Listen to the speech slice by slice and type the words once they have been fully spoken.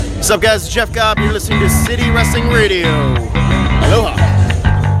What's up, guys? It's Jeff Cobb. You're listening to City Wrestling Radio. Aloha.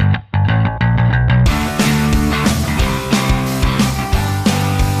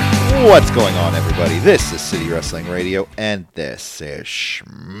 What's going on, everybody? This is City Wrestling Radio, and this is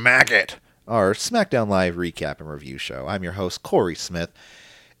Smack It, our SmackDown Live recap and review show. I'm your host, Corey Smith,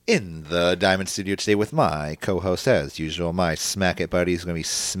 in the Diamond Studio today with my co-host, as usual, my Smack It buddy who's going to be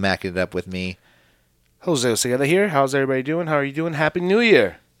smacking it up with me. Jose Osagada here. How's everybody doing? How are you doing? Happy New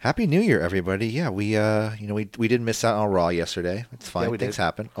Year! Happy New Year, everybody! Yeah, we did miss out on Raw yesterday. It's fine. Yeah, Things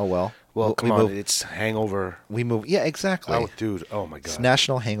happen. Oh well. Well, come on, it's Hangover. We move. Yeah, exactly. Oh, dude! Oh my God! It's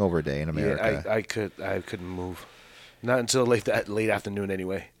National Hangover Day in America. Yeah, I couldn't move. Not until late afternoon,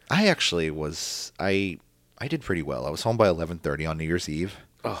 anyway. I actually was. I did pretty well. I was home by 11:30 on New Year's Eve.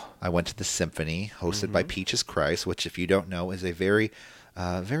 Oh. I went to the Symphony, hosted by Peaches Christ, which, if you don't know, is a very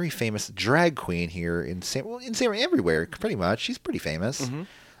famous drag queen here in everywhere, pretty much. She's pretty famous,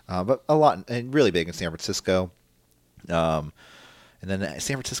 but a lot and really big in San Francisco. And then the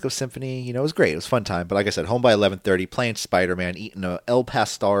San Francisco Symphony, it was great. It was a fun time. But like I said, home by 11:30, playing Spider-Man, eating a El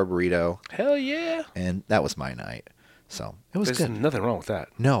Pastor burrito. Hell yeah! And that was my night. So it was good. There's nothing wrong with that.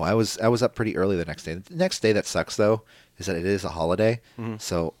 No, I was up pretty early the next day. The next day that sucks, though, is that it is a holiday.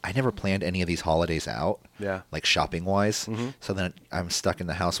 So I never planned any of these holidays out, like shopping-wise. So then I'm stuck in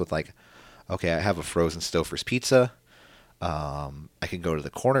the house with okay, I have a frozen Stouffer's pizza. I can go to the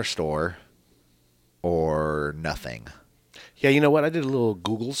corner store or nothing. Yeah, you know what? I did a little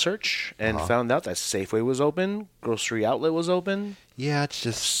Google search and found out that Safeway was open, Grocery Outlet was open. Yeah, it's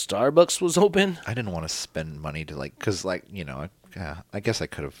just Starbucks was open. I didn't want to spend money to because I guess I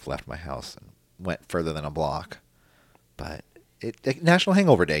could have left my house and went further than a block, but National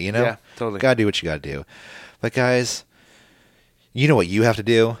Hangover Day, Yeah, totally. Gotta do what you gotta do. But guys, you know what you have to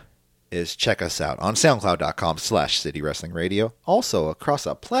do is check us out on SoundCloud.com/City Wrestling Radio. Also across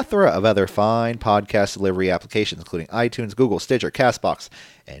a plethora of other fine podcast delivery applications, including iTunes, Google, Stitcher, CastBox,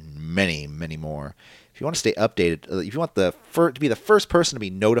 and many, many more. If you want to stay updated, if you want to be the first person to be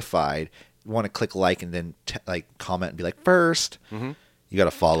notified, you want to click like and then comment and be like first. You got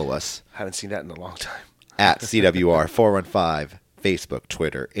to follow us. Haven't seen that in a long time. At CWR415, Facebook,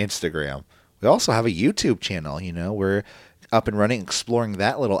 Twitter, Instagram. We also have a YouTube channel. We're up and running, exploring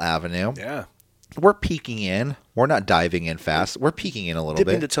that little avenue. Yeah. We're peeking in. We're not diving in fast. We're peeking in a little bit.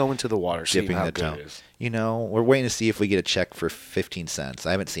 Dipping the toe into the water, seeing how good it is. We're waiting to see if we get a check for 15 cents.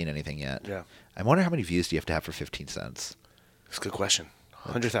 I haven't seen anything yet. Yeah. I wonder how many views do you have to have for 15 cents? That's a good question.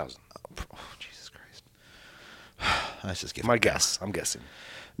 100,000. Oh, Jesus Christ. Let's just give My guess. I'm guessing.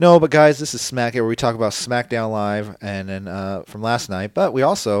 No, but guys, this is Smack It, where we talk about SmackDown Live and then from last night. But we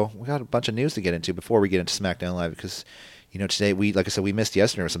got a bunch of news to get into before we get into SmackDown Live because today like I said, we missed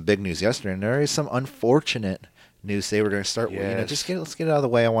yesterday. There was some big news yesterday, and there is some unfortunate news today. We're going to start. Yes. Let's get it out of the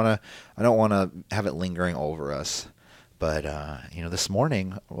way. I don't want to have it lingering over us. But this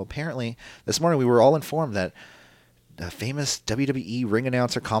morning, this morning we were all informed that the famous WWE ring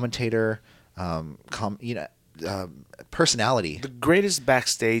announcer, commentator, personality, the greatest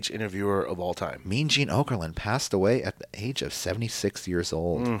backstage interviewer of all time, Mean Gene Okerlund, passed away at the age of 76 years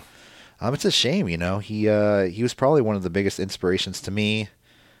old. It's a shame, He was probably one of the biggest inspirations to me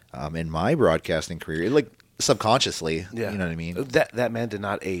in my broadcasting career, like subconsciously. Yeah. You know what I mean? That man did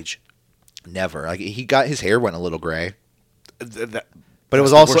not age. Never. His hair went a little gray, but it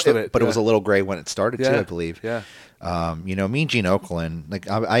was it was a little gray when it started too, I believe. Yeah. Mean Gene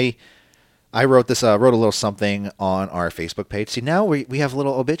Okerlund. I wrote a little something on our Facebook page. See, now we have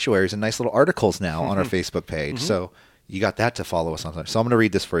little obituaries and nice little articles now on our Facebook page. So you got that to follow us on. So I'm going to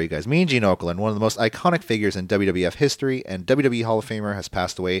read this for you guys. Mean Gene Okerlund, one of the most iconic figures in WWF history and WWE Hall of Famer, has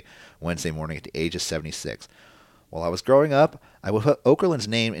passed away Wednesday morning at the age of 76. While I was growing up, I would put Okerlund's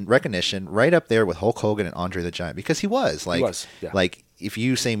name in recognition right up there with Hulk Hogan and Andre the Giant because he was. If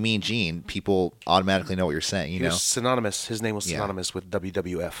you say Mean Gene, people automatically know what you're saying. He was synonymous. His name was synonymous with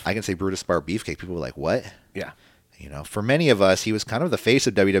WWF. I can say Brutus Bar Beefcake. People were like, what? Yeah. For many of us, he was kind of the face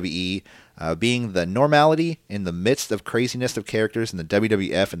of WWE, being the normality in the midst of craziness of characters in the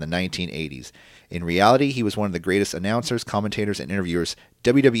WWF in the 1980s. In reality, he was one of the greatest announcers, commentators, and interviewers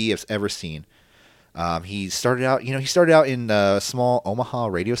WWE has ever seen. He started out in a small Omaha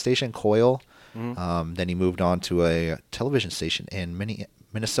radio station, Coil. Then he moved on to a television station in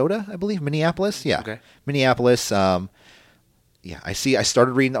Minnesota, I believe, Minneapolis. Yeah, okay. Minneapolis. I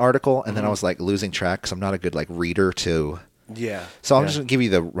started reading the article, and then I was losing track because I'm not a good reader too. Yeah. So I'm just gonna give you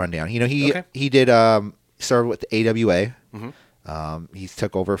the rundown. He did started with the AWA. He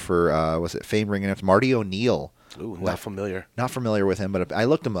took over for was it Fame ring announcer Marty O'Neill Ooh, not familiar. Not familiar with him, but I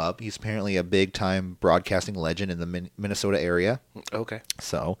looked him up. He's apparently a big-time broadcasting legend in the Minnesota area. Okay.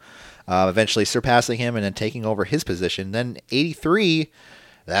 So, eventually surpassing him and then taking over his position. Then 83,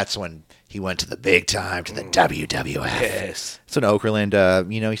 that's when he went to the big time, to the WWF. Yes. So in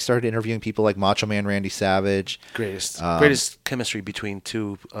Okerlund, he started interviewing people like Macho Man Randy Savage. Greatest chemistry between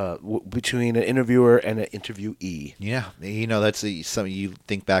between an interviewer and an interviewee. Yeah, that's something you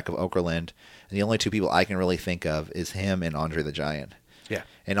think back of Okerlund, and the only two people I can really think of is him and Andre the Giant. Yeah.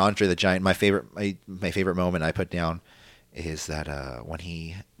 And Andre the Giant, my favorite moment I put down is that when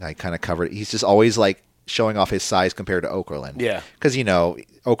I kind of covered, he's just always like showing off his size compared to Okerlund. Yeah. Because,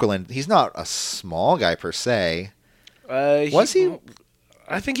 Okerlund, he's not a small guy per se. Was he?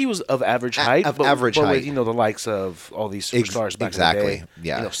 I think he was of average height. Average height. With, the likes of all these superstars back in the day.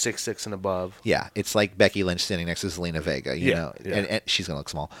 Yeah. 6'6" and above. Yeah. It's like Becky Lynch standing next to Zelina Vega, Yeah. And she's going to look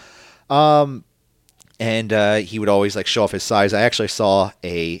small. And he would always like show off his size. I actually saw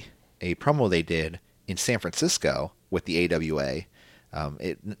a promo they did in San Francisco with the AWA.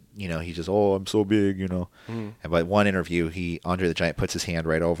 He just, I'm so big, And by one interview, Andre the Giant puts his hand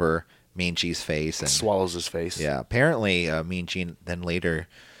right over Mean Gene's face and swallows his face. Yeah, apparently Mean Gene then later,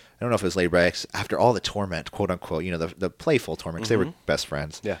 I don't know if it was later, but after all the torment, quote unquote, the playful torment, because they were best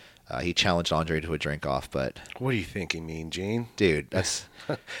friends. Yeah. He challenged Andre to a drink off, but what are you thinking, Mean Gene? Dude, that's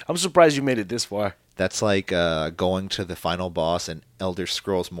I'm surprised you made it this far. That's like going to the final boss in Elder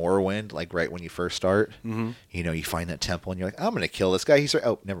Scrolls Morrowind, like right when you first start. Mm-hmm. You find that temple and you're like, I'm going to kill this guy. He's like,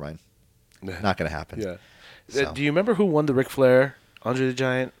 oh, never mind. Not going to happen. Yeah. So. Do you remember who won the Ric Flair, Andre the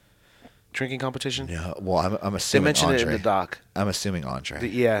Giant drinking competition? No. Well, I'm assuming They mentioned Andre. it in the doc. I'm assuming Andre.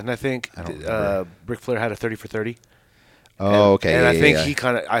 Yeah, and I think Ric Flair had a 30 for 30. Oh, okay. And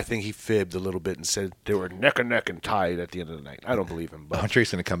I think he fibbed a little bit and said they were neck and neck and tied at the end of the night. I don't believe him. But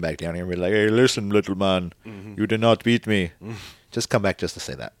Andre's going to come back down here and be like, hey, listen, little man, you did not beat me. Just come back just to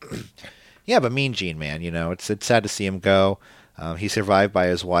say that. Yeah, but Mean Gene, man, it's sad to see him go. He's survived by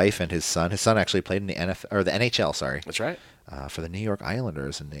his wife and his son. His son actually played in the NHL, sorry. That's right. For the New York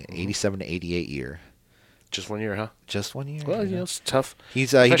Islanders in the 87 to 88 year. Just 1 year, huh? Just 1 year. Well, it's tough.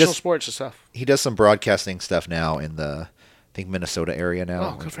 Professional sports is tough. He does some broadcasting stuff now in the, I think, Minnesota area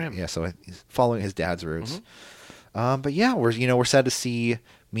now. Oh, good for him. Yeah, so he's following his dad's roots. But yeah, we're sad to see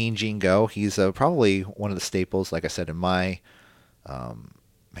Mean Gene go. He's probably one of the staples, like I said, in my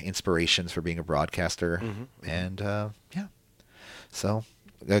inspirations for being a broadcaster. And yeah, so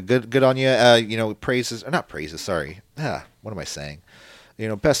good on you. Praises, or not praises, sorry. What am I saying?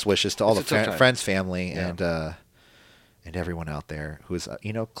 Best wishes to all the friends, family, and everyone out there who is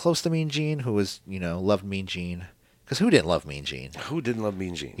close to Mean Gene, who is loved Mean Gene. Because who didn't love Mean Gene? Who didn't love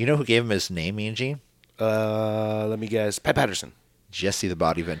Mean Gene? You know who gave him his name, Mean Gene? Let me guess. Pat Patterson. Jesse the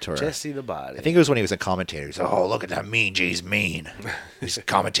Body Ventura. Jesse the Body. I think it was when he was a commentator. He's like, oh, look at that Mean Gene's mean. He's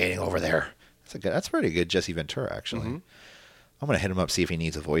commentating over there. That's pretty good Jesse Ventura, actually. I'm going to hit him up, see if he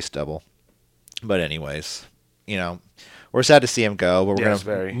needs a voice double. But anyways, we're sad to see him go. But we're going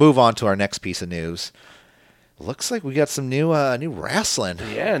to move on to our next piece of news. Looks like we got some new wrestling.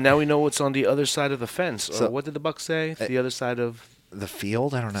 Yeah, now we know what's on the other side of the fence. Or what did the Buck say? The other side of the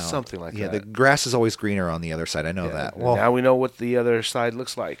field? I don't know. Something like that. Yeah, the grass is always greener on the other side. I know that. Well, now we know what the other side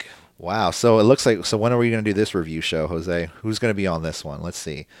looks like. Wow. So it looks like. So when are we going to do this review show, Jose? Who's going to be on this one? Let's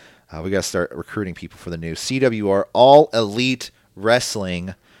see. We got to start recruiting people for the new CWR All Elite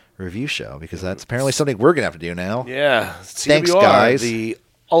Wrestling review show, because that's apparently something we're going to have to do now. Yeah. Thanks, CWR, guys. The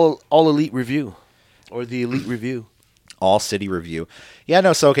All Elite Review. Or the Elite Review. All City Review. Yeah,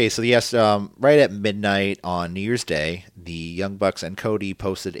 no, so yes, right at midnight on New Year's Day, the Young Bucks and Cody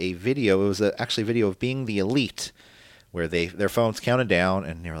posted a video. It was actually a video of being the Elite, where their phones counted down,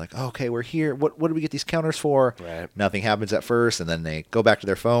 and they were like, oh, okay, we're here. What do we get these counters for? Right. Nothing happens at first, and then they go back to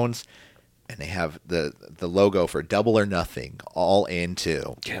their phones, and they have the logo for Double or Nothing, all in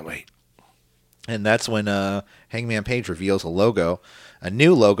too. Can't wait. And that's when Hangman Page reveals a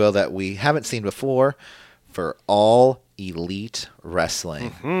new logo that we haven't seen before for All Elite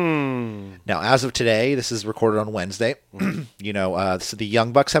Wrestling. Now, as of today, this is recorded on Wednesday. So the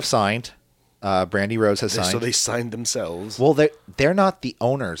Young Bucks have signed. Brandy Rose has signed. So they signed themselves. Well, they're not the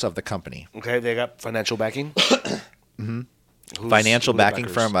owners of the company. Okay, they got financial backing. Financial backing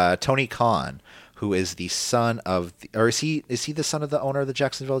from Tony Khan, who is the son of, is he the son of the owner of the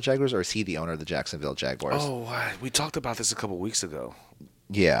Jacksonville Jaguars, or is he the owner of the Jacksonville Jaguars? Oh, we talked about this a couple weeks ago.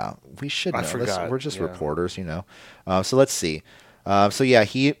 Yeah, we should know. I forgot. We're just reporters, So let's see.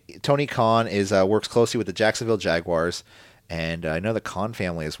 Tony Khan works closely with the Jacksonville Jaguars, and I know the Khan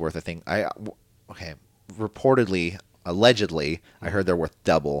family is worth, reportedly, allegedly, I heard they're worth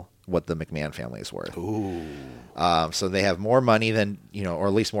double what the McMahon family is worth. Ooh. So they have more money than, or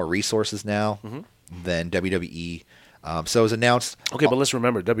at least more resources now than WWE. So it was announced. Okay, but let's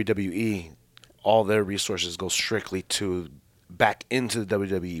remember, WWE, all their resources go strictly back into the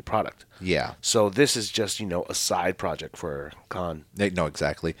WWE product. Yeah. So this is just, a side project for Khan. No,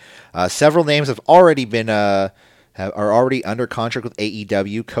 exactly. Several names have already been are already under contract with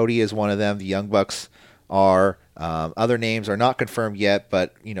AEW. Cody is one of them. The Young Bucks are. Other names are not confirmed yet,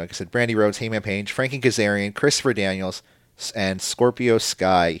 but like I said, Brandy Rhodes, Heyman Page, Frankie Kazarian, Christopher Daniels, and Scorpio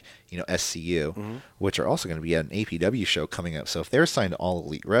Sky. SCU, which are also going to be at an APW show coming up. So if they're signed to All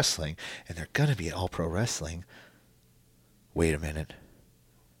Elite Wrestling and they're going to be at All Pro Wrestling, wait a minute,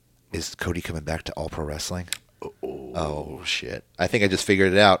 is Cody coming back to All Pro Wrestling? Oh shit! I think I just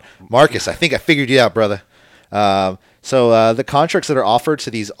figured it out, Marcus. I think I figured you out, brother. So the contracts that are offered to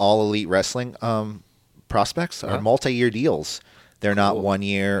these All Elite Wrestling prospects are multi-year deals. They're not 1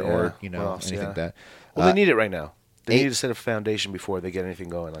 year or anything like that. Well, they need it right now. They need to set a foundation before they get anything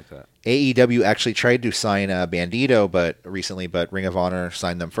going like that. AEW actually tried to sign Bandito, but Ring of Honor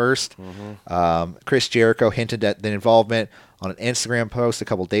signed them first. Chris Jericho hinted at the involvement on an Instagram post a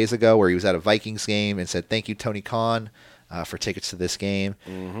couple days ago where he was at a Vikings game and said, "Thank you, Tony Khan, for tickets to this game."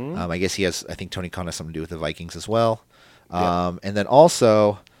 I guess I think Tony Khan has something to do with the Vikings as well. And then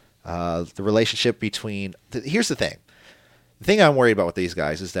also the relationship between... Here's the thing. The thing I'm worried about with these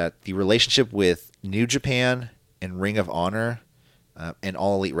guys is that the relationship with New Japan and Ring of Honor and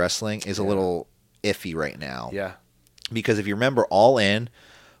All Elite Wrestling is a little iffy right now. Yeah. Because if you remember, All In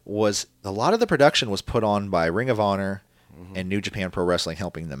was... A lot of the production was put on by Ring of Honor and New Japan Pro Wrestling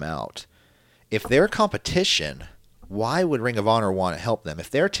helping them out. If they're competition, why would Ring of Honor want to help them?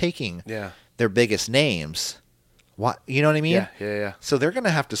 If they're taking their biggest names, why, you know what I mean? Yeah. So they're going to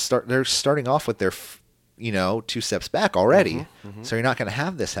have to start... They're starting off with their, 2 steps back already. So you're not going to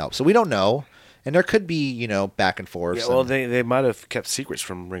have this help. So we don't know. And there could be, back and forth. Yeah, well, they might have kept secrets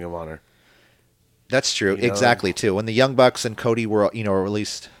from Ring of Honor. That's true. Exactly, too. When the Young Bucks and Cody were, or at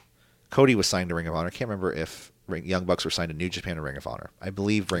least Cody was signed to Ring of Honor. I can't remember if Young Bucks were signed to New Japan or Ring of Honor. I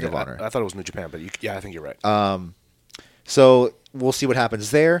believe Ring of Honor. I thought it was New Japan, but I think you're right. So we'll see what happens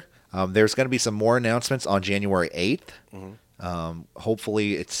there. There's going to be some more announcements on January 8th.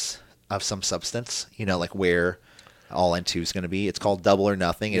 Hopefully it's of some substance, like where... All In 2 is going to be. It's called Double or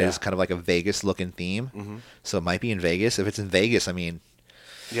Nothing. It is kind of like a Vegas-looking theme. So it might be in Vegas. If it's in Vegas, I mean...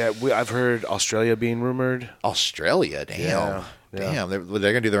 Yeah, I've heard Australia being rumored. Australia? Damn. Yeah. Damn. They're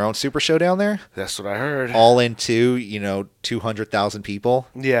going to do their own super show down there? That's what I heard. All In 2, 200,000 people?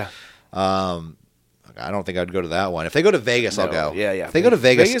 Yeah. I don't think I'd go to that one. If they go to Vegas, I'll go. Yeah. If they go to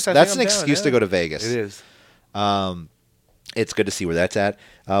Vegas that's an excuse down, to go to Vegas. It is. It's good to see where that's at.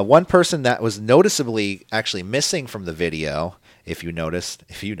 One person that was noticeably actually missing from the video, if you noticed,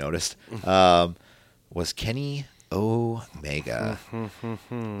 was Kenny Omega.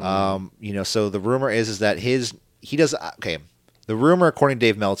 So the rumor is that he does. Okay, the rumor according to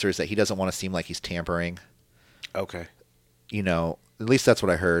Dave Meltzer is that he doesn't want to seem like he's tampering. Okay. At least that's what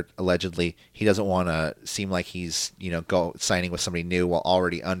I heard. Allegedly, he doesn't want to seem like he's signing with somebody new while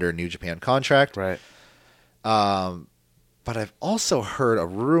already under a New Japan contract. Right. But I've also heard a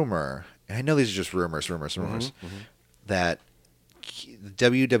rumor, and I know these are just rumors, that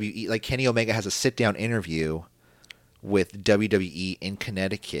WWE, like Kenny Omega has a sit-down interview with WWE in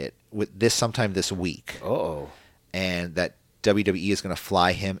Connecticut sometime this week. Uh-oh. And that WWE is going to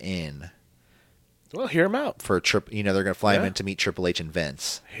fly him in. Well, hear him out. For a trip, they're going to fly him in to meet Triple H and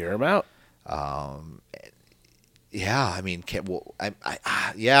Vince. Hear him out. Yeah, I mean,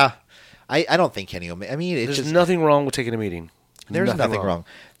 I don't think Kenny Omega... I mean, there's nothing wrong with taking a meeting. There's nothing wrong.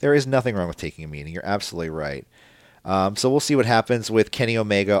 There is nothing wrong with taking a meeting. You're absolutely right. So we'll see what happens with Kenny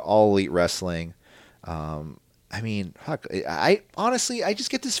Omega, All Elite Wrestling. I mean, I honestly just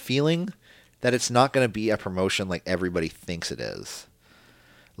get this feeling that it's not going to be a promotion like everybody thinks it is.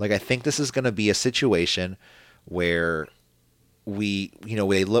 Like, I think this is going to be a situation where we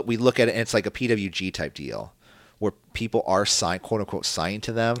look at it and it's like a PWG type deal, where people are signed, quote unquote, signed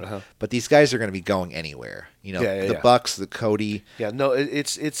to them, but these guys are going to be going anywhere. The Bucks, the Cody. Yeah, no,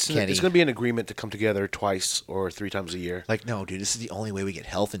 it's going to be an agreement to come together twice or 3 times a year. Like, no, dude, this is the only way we get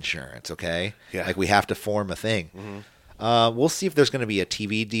health insurance. Okay, yeah, like we have to form a thing. We'll see if there's going to be a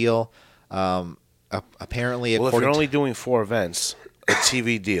TV deal. Apparently, if you're only doing 4 events, a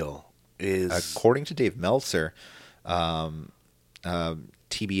TV deal is, according to Dave Meltzer, TBS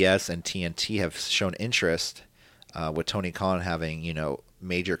and TNT have shown interest. With Tony Khan having,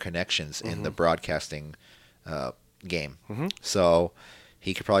 major connections in the broadcasting game. So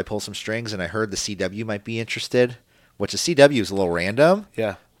he could probably pull some strings, and I heard the CW might be interested, which the CW is a little random.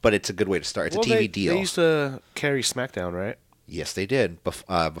 Yeah. but it's a good way to start. It's Well, a TV deal. They used to carry SmackDown, right? Yes, they did.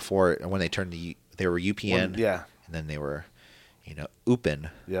 Before when they turned they were UPN. Yeah. And then they were, UPN.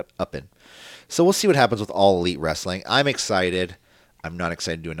 Yep. Uppin. So we'll see what happens with All Elite Wrestling. I'm excited. I'm not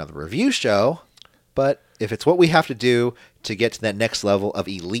excited to do another review show, but if it's what we have to do to get to that next level of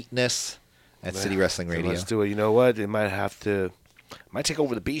eliteness at City Wrestling Then Radio. let's do it. You know what? It might take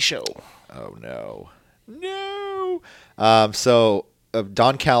over the B show. Oh no. No. So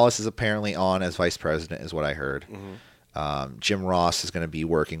Don Callis is apparently on as vice president, is what I heard. Jim Ross is going to be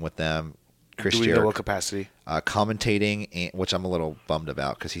working with them. Chris Do we know Jericho what capacity? commentating, which I'm a little bummed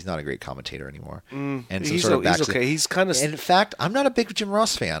about because he's not a great commentator anymore. And some He's sort of he's okay. He's kind of. In fact, I'm not a big Jim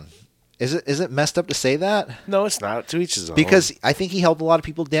Ross fan. Is it messed up to say that? No, it's not. To each his own. Because I think he helped a lot of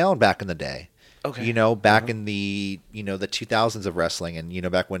people down back in the day. Okay. Back in the the 2000s of wrestling,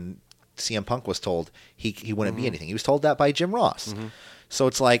 and back when CM Punk was told he wouldn't be anything. He was told that by Jim Ross. So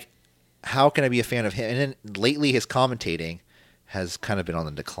it's like, how can I be a fan of him? And then lately, his commentating has kind of been on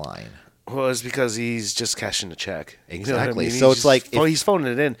the decline. Well, it's because he's just cashing a check. Exactly. You know what I mean? So He's it's like just he's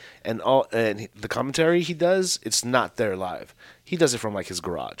phoning it in, and the commentary he does, it's not there live. He does it from like his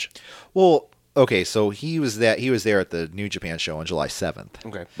garage. Well, okay, so he was there at the New Japan show on July 7th.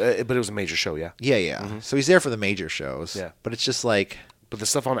 Okay, but it was a major show, yeah. Yeah. So he's there for the major shows. Yeah. But it's just like, But the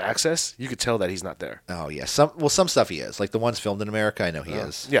stuff on Access, you could tell that he's not there. oh yeah, some stuff he is. Like the ones filmed in America, I know he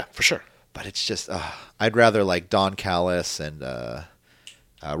is. Yeah, for sure. But it's just, I'd rather like Don Callis and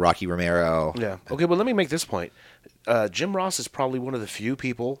Rocky Romero. Yeah. Okay, but let me make this point. Jim Ross is probably one of the few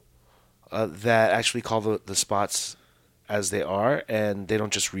people that actually call the spots as they are, and they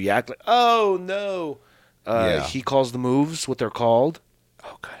don't just react like, "Oh no." Yeah. He calls the moves what they're called.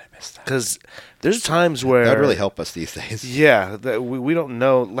 Oh god, I missed that. Because there's times where That'd really help us these days. Yeah, that we don't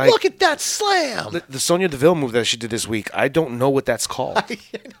know. Like Look at that slam! the Sonya Deville move that she did this week. I don't know what that's called,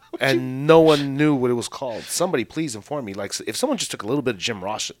 and no one knew what it was called. Somebody please inform me. Like if someone just took a little bit of Jim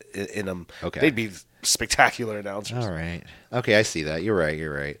Ross in them, Okay. they'd be spectacular announcers. All right. Okay, I see that. You're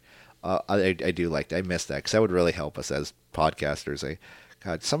right. I do like that. I missed that because that would really help us as podcasters.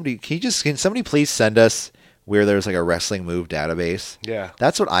 God, can somebody please send us where there's like a wrestling move database? Yeah.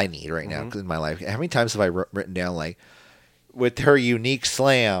 That's what I need right now in my life. How many times have I written down like with her unique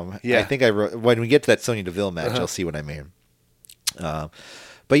slam? Yeah. I think I wrote, when we get to that Sonya Deville match, you'll see what I mean.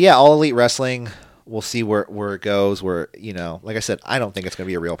 But yeah, All Elite Wrestling. We'll see where it goes. Where like I said, I don't think it's going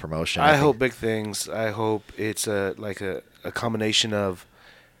to be a real promotion. I think- hope big things. I hope it's a combination of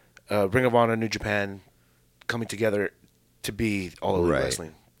Ring of Honor, New Japan coming together to be All Elite Right.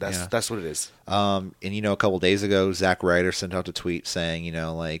 Wrestling. Yeah. That's what it is. And a couple days ago, Zack Ryder sent out a tweet saying,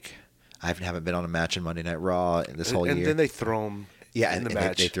 like, I haven't been on a match in Monday Night Raw this whole year. And then they throw him in the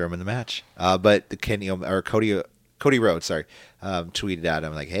match. They threw him in the match. But Cody Rhodes, tweeted at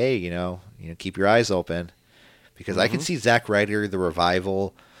him like, hey, keep your eyes open, because I can see Zack Ryder, the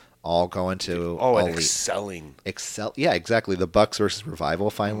Revival, all going to and Elite. excelling. Yeah, exactly. The Bucks versus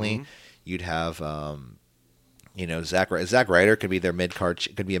Revival. Finally, you'd have Zack Ryder could be their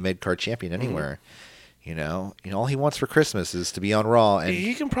could be a mid card champion anywhere. All he wants for Christmas is to be on Raw, and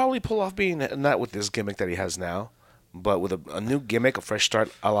He can probably pull off being not with this gimmick that he has now, but with a new gimmick, a fresh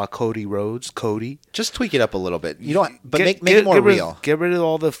start, a la Cody Rhodes. Cody, just tweak it up a little bit. Make it more real. Get rid of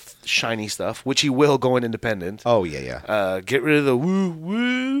all the shiny stuff, which he will going independent. Oh yeah. Get rid of the woo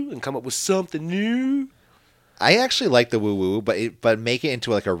woo and come up with something new. I actually like the woo woo, but make it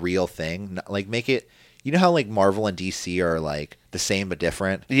into like a real thing. Like make it. You know how like Marvel and DC are like the same but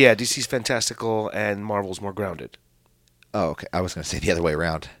different? Yeah, DC's fantastical and Marvel's more grounded. Oh, okay. I was going to say the other way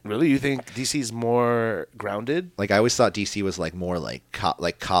around. Really? You think DC's more grounded? Like I always thought DC was like more like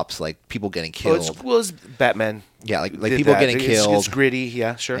cops, like people getting killed. It's Batman. Yeah, like did people that. getting killed. It's gritty,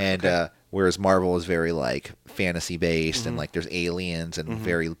 yeah, sure. And whereas Marvel is very like fantasy based and like there's aliens and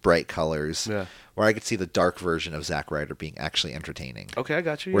very bright colors. Yeah. Where I could see the dark version of Zack Ryder being actually entertaining. Okay, I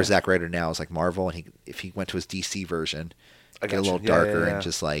got you. Whereas yeah. Zack Ryder now is like Marvel, and if he went to his DC version, I get a got you. little Yeah, darker yeah. and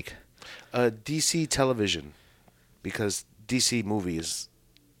just like DC television, because DC movies,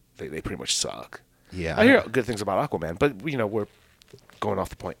 they pretty much suck. yeah. I hear good things about Aquaman, but we're going off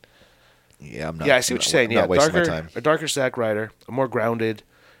the point. Yeah, I'm not. Yeah, I see what you're saying. I'm not wasting my darker, time. a darker Zack Ryder, a more grounded,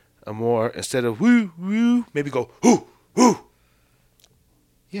 a more instead of woo woo, maybe go whoo whoo,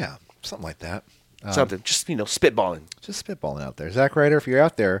 Yeah, something like that. something. Just spitballing. Just spitballing out there. Zack Ryder, if you're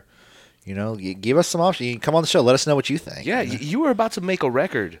out there, you give us some options. You can come on the show. Let us know what you think. Yeah, you were about to make a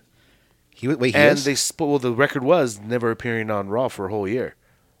record, He and is? the record was never appearing on Raw for a whole year,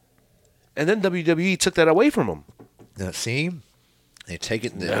 and then WWE took that away from him. See? They take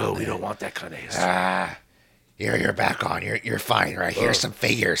it. No, we don't want that kind of history. You're back on. You're fine, right? Here's some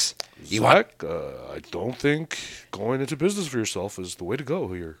figures. You want? Zach, I don't think going into business for yourself is the way to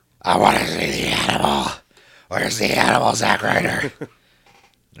go here. I want to see the animal. Where's the animal, Zack Ryder?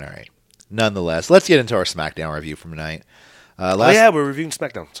 All right. Nonetheless, let's get into our SmackDown review from tonight. We're reviewing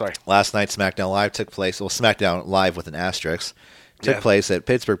SmackDown. Sorry. Last night, SmackDown Live took place. Well, SmackDown Live with an asterisk took place at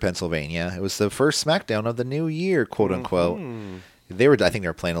Pittsburgh, Pennsylvania. It was the first SmackDown of the new year, quote unquote. I think they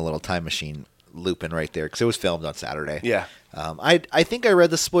were playing a little time machine looping right there because it was filmed on Saturday. Yeah. I think I read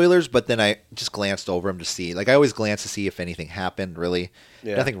the spoilers, but then I just glanced over them to see. Like I always glance to see if anything happened. Really,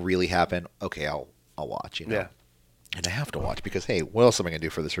 nothing really happened. Okay, I'll watch. You know. Yeah. And I have to watch because hey, what else am I gonna do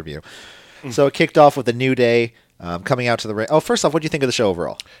for this review? So it kicked off with a New Day coming out to the ring. Oh, first off, what do you think of the show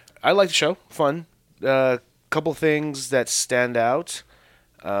overall? I like the show. Fun. Couple things that stand out.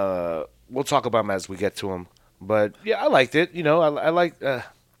 We'll talk about them as we get to them. But yeah, I liked it. You know, I like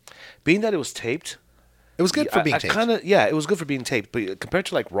being that it was taped. It was good for being taped. It was good for being taped. But compared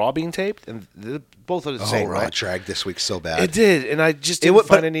to like Raw being taped, and both are the same. Raw right? dragged this week so bad. It did, and I just didn't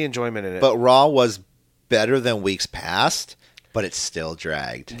find any enjoyment in it. But Raw was better than weeks past, but it still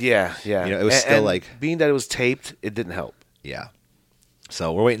dragged. Yeah. You know, it was still like being that it was taped, it didn't help. Yeah.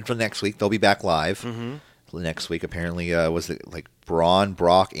 So we're waiting for next week. They'll be back live. Next week apparently was it like Braun,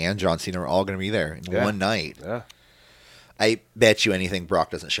 Brock, and John Cena are all going to be there in one night. Yeah. I bet you anything Brock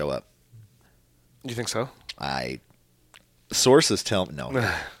doesn't show up. You think so? Sources tell me no.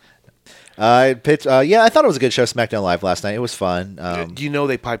 I thought it was a good show. SmackDown Live last night. It was fun. You know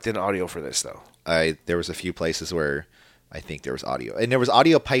they piped in audio for this though. There was a few places where I think there was audio, and there was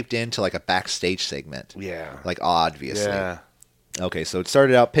audio piped into like a backstage segment. Yeah. Like obviously. Yeah. Okay, so it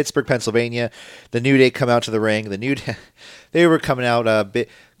started out Pittsburgh, Pennsylvania. The New Day come out to the ring. They were coming out.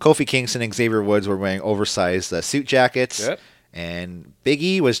 Kofi Kingston and Xavier Woods were wearing oversized suit jackets. Yep. And Big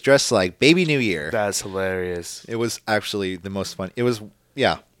E was dressed like Baby New Year. That's hilarious. It was actually the most fun. It was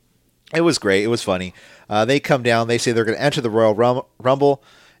great. It was funny. They come down. They say they're going to enter the Royal Rumble.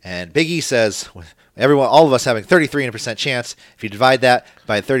 And Big E says, all of us having 33% chance. If you divide that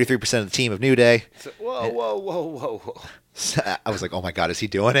by 33% of the team of New Day. Whoa. I was like, oh my God, is he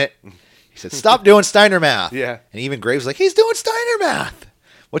doing it? He said, stop doing Steiner math. Yeah. And even Graves was like, he's doing Steiner math.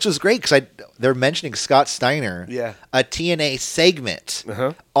 Which was great because they're mentioning Scott Steiner, a TNA segment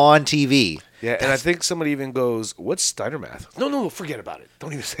on TV. Yeah, and I think somebody even goes, what's Steiner math? No, forget about it.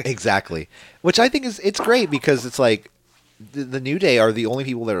 Don't even say it. Exactly. Which I think it's great because it's like the New Day are the only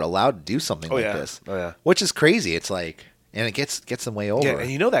people that are allowed to do something like this. Oh, yeah. Which is crazy. It's like, and it gets them way over. Yeah, and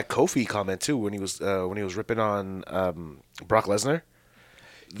you know that Kofi comment too when he was ripping on Brock Lesnar.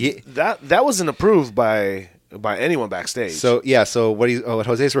 Yeah, that wasn't approved by anyone backstage. So what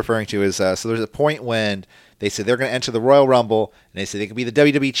Jose's referring to is so there's a point when they say they're going to enter the Royal Rumble and they say they can be the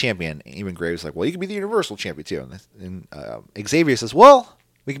WWE champion. And even Graves is like, well, you can be the Universal champion too. And Xavier says, well,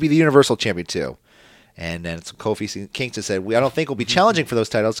 we can be the Universal champion too. And then Kofi Kingston said, I don't think we'll be challenging for those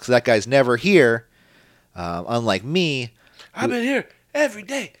titles because that guy's never here, unlike me. I've been here every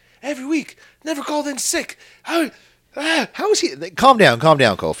day, every week, never called in sick. How is he? Calm down,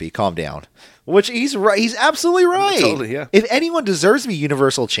 Kofi. Calm down. Which he's right. He's absolutely right. Totally, yeah. If anyone deserves to be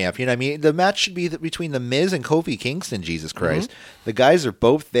Universal Champion, I mean, the match should be between The Miz and Kofi Kingston. Jesus Christ, the guys are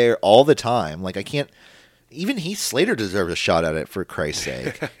both there all the time. Like I can't. Even Heath Slater deserves a shot at it. For Christ's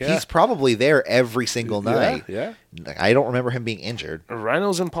sake, he's probably there every single night. Yeah. I don't remember him being injured.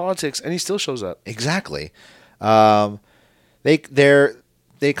 Rhino's in politics, and he still shows up. Exactly. They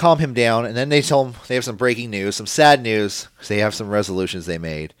calm him down, and then they tell him they have some breaking news, some sad news, because they have some resolutions they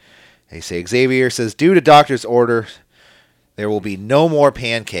made. They say Xavier says, due to doctor's order, there will be no more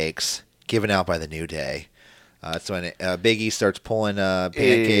pancakes given out by the New Day. That's when Big E starts pulling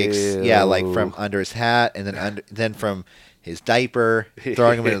pancakes, like from under his hat, and then from his diaper,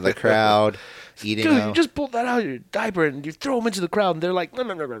 throwing them into the crowd, eating them. Dude, you just pulled that out of your diaper and you throw them into the crowd, and they're like,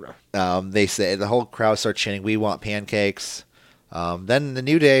 no. They say the whole crowd starts chanting, "We want pancakes." Then the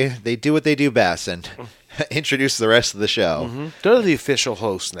New Day, they do what they do best and introduce the rest of the show. They're the official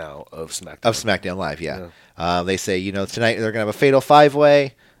hosts now of SmackDown. Of SmackDown Live, yeah. They say, tonight they're going to have a fatal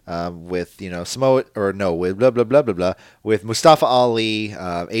five-way with, Samoa, with blah, blah, blah, blah, blah, with Mustafa Ali,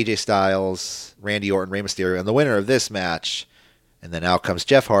 AJ Styles, Randy Orton, Rey Mysterio, and the winner of this match. And then out comes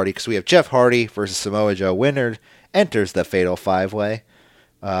Jeff Hardy, because we have Jeff Hardy versus Samoa Joe. Winner enters the fatal five-way.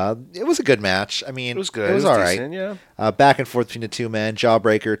 It was a good match. I mean, it was good. It was all right. Decent, yeah. Back and forth between the two men.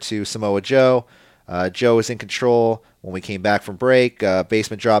 Jawbreaker to Samoa Joe. Joe was in control when we came back from break.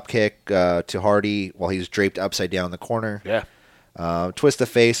 Basement drop kick to Hardy while he was draped upside down in the corner. Yeah. Twist of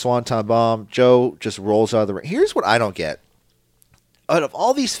face, swanton bomb. Joe just rolls out of the ring. Here's what I don't get. out of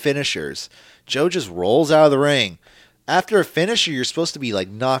all these finishers, Joe just rolls out of the ring. After a finisher, you're supposed to be like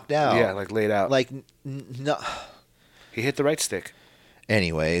knocked out. Yeah, like laid out. Like no. He hit the right stick.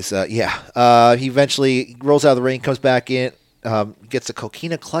 Anyways, he eventually rolls out of the ring, comes back in, gets a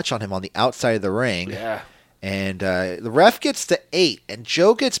coquina clutch on him on the outside of the ring. Yeah. And the ref gets to 8, and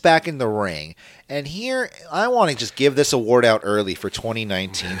Joe gets back in the ring. And here, I want to just give this award out early for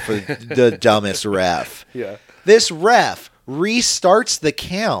 2019 for the dumbest ref. Yeah. This ref restarts the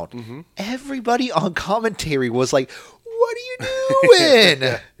count. Mm-hmm. Everybody on commentary was like, "What are you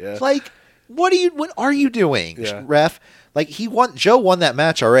doing? Yeah. Like, what are you doing, Yeah. ref?" Like Joe won that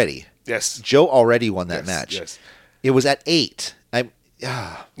match already. Yes. Joe already won that Yes, match. yes. It was at 8.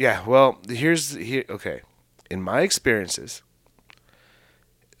 Yeah, well, okay. In my experiences,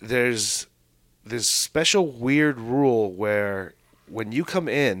 there's this special weird rule where when you come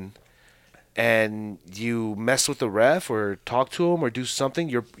in and you mess with the ref or talk to him or do something,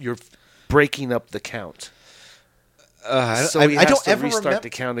 you're breaking up the count. So he I has don't to ever restart remember. the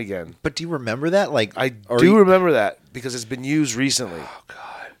count again. But do you remember that? Like I do remember that because it's been used recently. Oh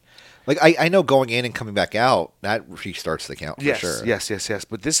God! Like I know going in and coming back out that restarts the count for Yes, sure. yes.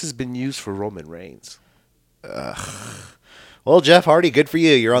 But this has been used for Roman Reigns. Well, Jeff Hardy, good for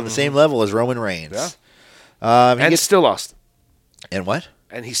you. You're on the same level as Roman Reigns. Yeah. He And gets, still lost. and what?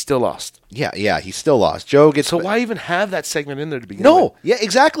 And he still lost. Yeah. He still lost. Joe gets. So why even have that segment in there to begin No. with? Yeah.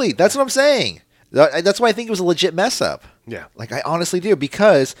 Exactly. That's what I'm saying. That's why I think it was a legit mess up. Yeah. Like I honestly do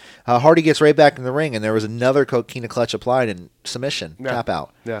because Hardy gets right back in the ring and there was another coquina clutch applied and submission tap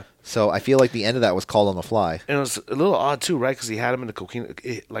out. Yeah. So I feel like the end of that was called on the fly. And it was a little odd too, right? Because he had him in the coquina,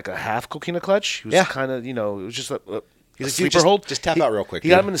 like a half coquina clutch. He was Yeah. kind of, it was just a He's like, sleeper dude, hold. just tap out real quick, He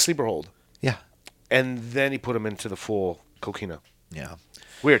got dude. him in the sleeper hold, Yeah. and then he put him into the full coquina. Yeah.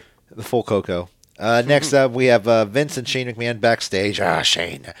 Weird. The full cocoa. Next up, we have Vince and Shane McMahon backstage.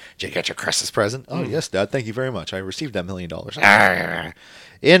 Shane, did you get your Christmas present? Oh, yes, Dad. Thank you very much. I received that $1 million.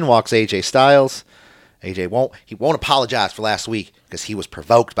 In walks AJ Styles. AJ won't apologize for last week because he was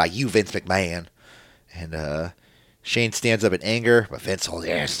provoked by you, Vince McMahon. And Shane stands up in anger, but Vince holds,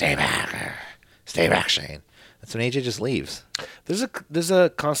 stay back, Shane. That's when AJ just leaves. There's a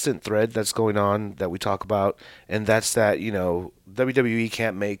constant thread that's going on that we talk about, and that's that WWE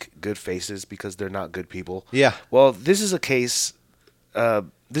can't make good faces because they're not good people. Yeah. Well, this is a case.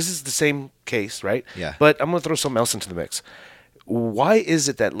 This is the same case, right? Yeah. But I'm going to throw something else into the mix. Why is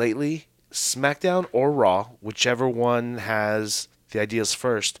it that lately SmackDown or Raw, whichever one has the ideas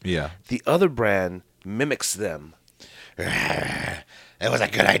first, the other brand mimics them? It was a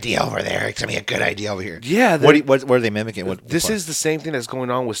good idea over there. It's going to be a good idea over here. Yeah. What are they mimicking? This is the same thing that's going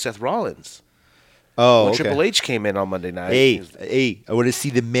on with Seth Rollins. Oh, When okay. Triple H came in on Monday night. Hey, I want to see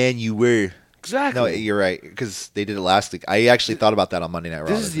the man you were. Exactly. No, you're right, because they did it last week. I actually thought about that on Monday Night Raw.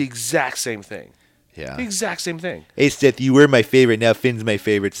 This is the exact same thing. Yeah. The exact same thing. Hey, Seth, you were my favorite. Now Finn's my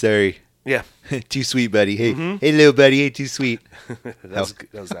favorite. Sorry. Yeah. Too sweet, buddy. Hey, hey, little buddy. Hey, too sweet. That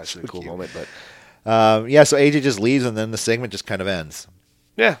was actually a cool cute. moment. But So AJ just leaves, and then the segment just kind of ends.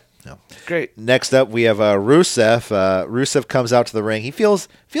 yeah. No. Great. Next up, we have Rusev. Rusev comes out to the ring. Feel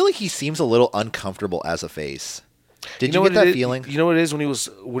like he seems a little uncomfortable as a face. Did you get that feeling? You know what it is when he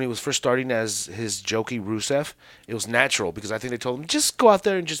was first starting as his jokey Rusev? It was natural because I think they told him just go out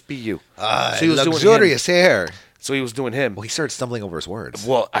there and just be you. He was luxurious hair. So he was doing him. Well, he started stumbling over his words.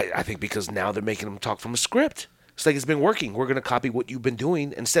 Well, I think because now they're making him talk from a script. It's like it's been working. We're going to copy what you've been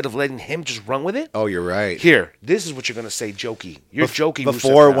doing instead of letting him just run with it. Oh, you're right. Here, this is what you're going to say, jokey. You're jokey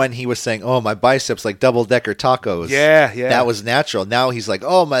Before Rusev now. when he was saying, "Oh, my biceps like double-decker tacos." Yeah. That was natural. Now he's like,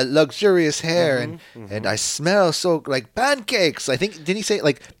 "Oh, my luxurious hair and I smell so like pancakes." I think didn't he say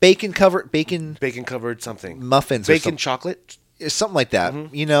like bacon covered something. muffins or Bacon chocolate. something like that,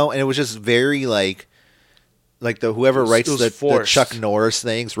 And it was just very like the whoever writes it was the forced. Chuck Norris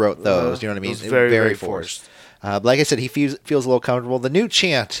things wrote those. You know what I mean? It was very forced. But like I said, he feels a little comfortable. The new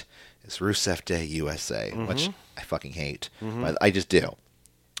chant is Rusev Day USA, which I fucking hate. But I just do.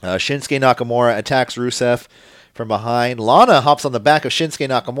 Shinsuke Nakamura attacks Rusev from behind. Lana hops on the back of Shinsuke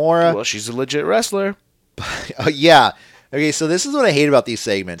Nakamura. Well, she's a legit wrestler. Yeah. Okay, so this is what I hate about these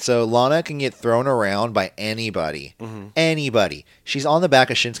segments. So Lana can get thrown around by anybody. Anybody. She's on the back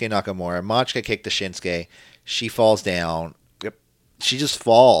of Shinsuke Nakamura. Machka kicked to Shinsuke. She falls down. Yep. She just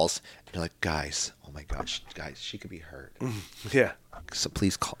falls. And you're like, guys, oh my gosh, guys, she could be hurt. Yeah. So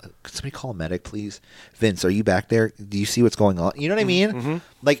please could somebody call a medic, please? Vince, are you back there? Do you see what's going on? You know what I mean?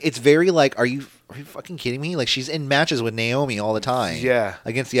 Like, it's very like, are you fucking kidding me? Like, she's in matches with Naomi all the time. Yeah.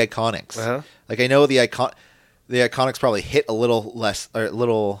 Against the Iconics. Uh-huh. Like, I know the Iconics probably hit a little less, or a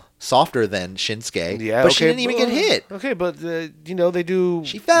little softer than Shinsuke. Yeah, but she didn't even get hit. Okay, but they do.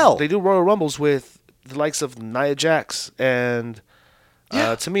 She fell. They do Royal Rumbles with the likes of Nia Jax and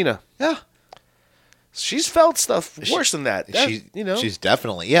Tamina. Yeah. She's felt stuff worse than that. She's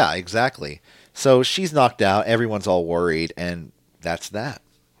definitely, exactly. So she's knocked out. Everyone's all worried, and that's that.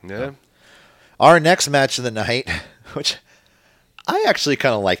 Yeah. Our next match of the night, which I actually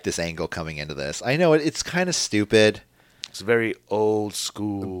kind of like this angle coming into this. I know it's kind of stupid. It's very old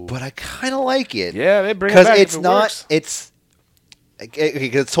school, but I kind of like it. Yeah, they bring it back. Because it's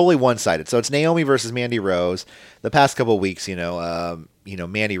it's totally one-sided. So it's Naomi versus Mandy Rose. The past couple of weeks,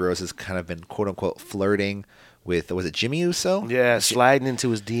 Mandy Rose has kind of been quote unquote flirting with, was it Jimmy Uso? Yeah, sliding into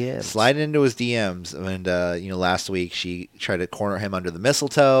his DMs. And last week she tried to corner him under the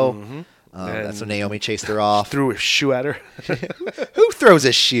mistletoe. Mm-hmm. That's when Naomi chased her off. Threw a shoe at her. Who throws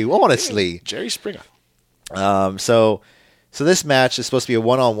a shoe? Honestly, Jerry Springer. So this match is supposed to be a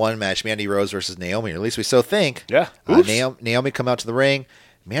one-on-one match, Mandy Rose versus Naomi, or at least we so think. Yeah. Naomi come out to the ring.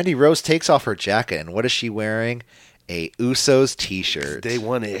 Mandy Rose takes off her jacket, and what is she wearing? A Usos t-shirt. Day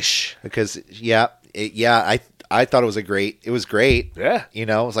one-ish. Because I thought it was great. Yeah. It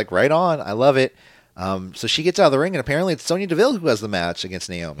was like right on. I love it. So she gets out of the ring, and apparently it's Sonya Deville who has the match against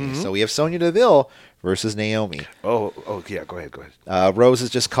Naomi. Mm-hmm. So we have Sonya Deville versus Naomi. Oh, yeah, go ahead. Rose is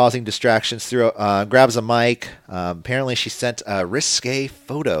just causing distractions through, grabs a mic. Apparently she sent a risque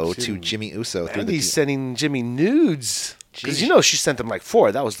photo to Jimmy Uso. He's sending Jimmy nudes. Because she sent them like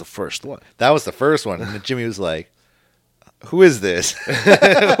 4. That was the first one. That was the first one. And then Jimmy was like, who is this?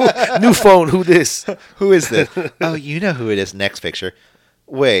 New phone, who this? Who is this? Oh, you know who it is. Next picture.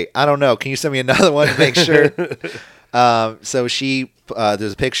 Wait, I don't know. Can you send me another one to make sure? So she,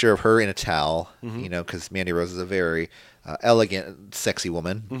 there's a picture of her in a towel, because Mandy Rose is a very elegant, sexy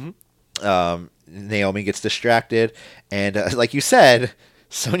woman. Mm-hmm. Naomi gets distracted, and like you said,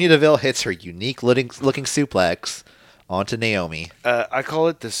 Sonya Deville hits her unique looking suplex onto Naomi. I call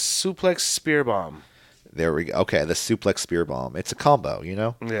it the suplex spear bomb. There we go. Okay, the suplex spear bomb. It's a combo,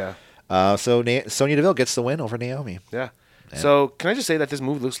 Yeah. So Sonya Deville gets the win over Naomi. Yeah. So can I just say that this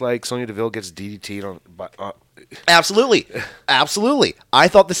move looks like Sonya Deville gets DDT'd on? Absolutely. I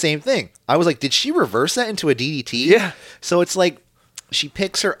thought the same thing. I was like, did she reverse that into a DDT? Yeah. So it's like she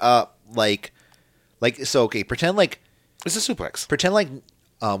picks her up pretend like It's a suplex. Pretend like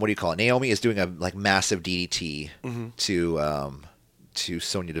what do you call it? Naomi is doing a massive DDT to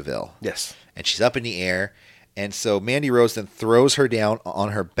Sonya Deville. Yes. And she's up in the air, and so Mandy Rose then throws her down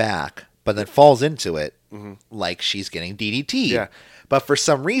on her back, but then falls into it like she's getting DDT. Yeah. But for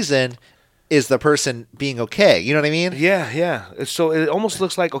some reason, is the person being okay? You know what I mean? Yeah. So it almost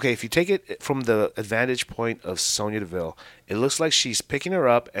looks like, okay, if you take it from the advantage point of Sonya Deville, it looks like she's picking her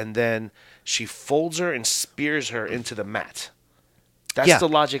up, and then she folds her and spears her into the mat. That's the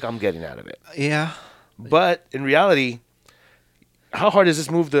logic I'm getting out of it. Yeah. But in reality, how hard is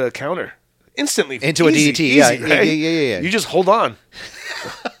this move to counter? Instantly. Into a DDT. Easy, Yeah. right? Yeah. You just hold on.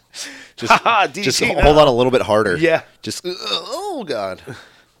 Just DDT hold on a little bit harder. Yeah. Just oh god.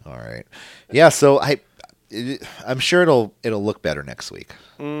 All right. Yeah. So I'm sure it'll look better next week.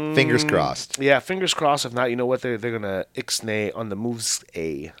 Fingers crossed. Yeah, fingers crossed. If not, you know what? They're gonna ixnay on the moves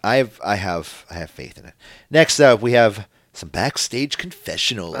A. I have faith in it. Next up, we have some backstage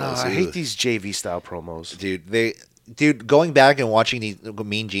confessionals. I hate these JV style promos, Dude, going back and watching the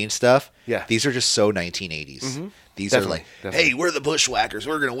Mean Gene stuff, yeah, these are just so 1980s. These are like, hey, we're the Bushwhackers.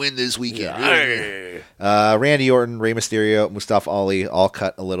 We're going to win this weekend. Yeah. Randy Orton, Rey Mysterio, Mustafa Ali all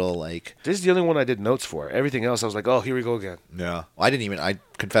cut a little like... This is the only one I did notes for. Everything else, I was like, oh, here we go again. Yeah. Well,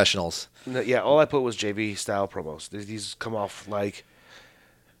 confessionals. No, yeah, all I put was JV style promos. These come off like,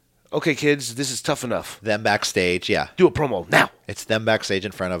 okay, kids, this is tough enough. Them backstage, yeah. Do a promo now. It's them backstage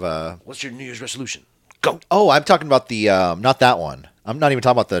in front of a... What's your New Year's resolution? Go. Oh, I'm talking about the not that one. I'm not even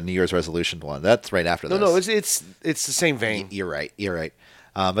talking about the New Year's resolution one. That's right after this. No, it's the same vein. You're right.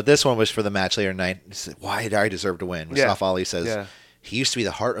 But this one was for the match later tonight. Why did I deserve to win? Mustafa Ali says he used to be the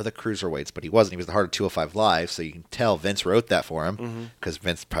heart of the cruiserweights, but he wasn't. He was the heart of 205 Live. So you can tell Vince wrote that for him because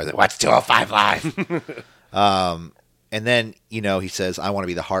Vince probably said, "What's 205 Live?" And then he says, "I want to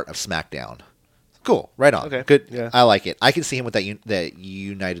be the heart of SmackDown." Cool. Right on. Okay. Good. Yeah. I like it. I can see him with that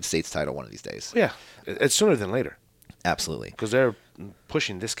United States title one of these days. Yeah. It's sooner than later. Absolutely. Because they're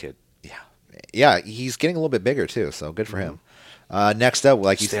pushing this kid. Yeah. Yeah. He's getting a little bit bigger, too. So good for him. Next up,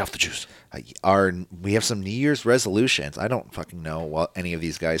 stay off the juice. We have some New Year's resolutions. I don't fucking know what any of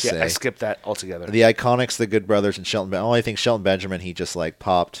these guys say. I skipped that altogether. The Iconics, the Good Brothers, and Shelton. I only think Shelton Benjamin, he just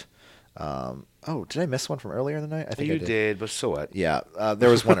popped Oh, did I miss one from earlier in the night? I think You I did. did, but so what? Yeah, there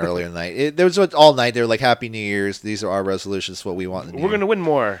was one earlier in the night. There was one all night. They were like, "Happy New Year's. These are our resolutions. What we want." In the new We're year." gonna win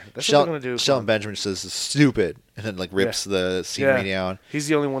more. That's what we're gonna do. Shelton Benjamin says it's stupid, and then like rips the scenery down, He's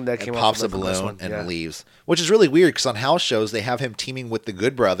the only one that came and off pops a from this balloon one. and Yeah. leaves. Which is really weird because on house shows they have him teaming with the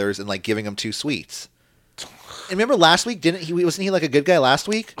Good Brothers and like giving them 2 sweets. And remember last week? Wasn't he like a good guy last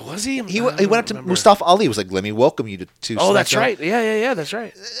week? Was he? He I went don't up to remember. Mustafa Ali. Was like, "Let me welcome you to." Oh, that's SmackDown." right. Yeah. That's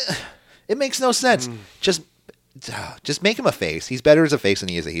right. It makes no sense. Just make him a face. He's better as a face than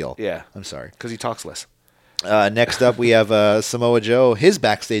he is a heel. Yeah. I'm sorry. Because he talks less. Next up, we have Samoa Joe. His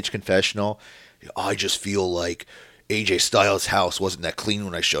backstage confessional. I just feel like AJ Styles' house wasn't that clean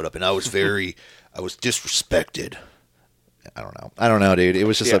when I showed up, and I was disrespected. I don't know, dude. It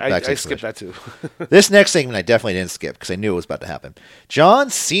was just a I backstage skipped confession. that too. This next segment I definitely didn't skip because I knew it was about to happen.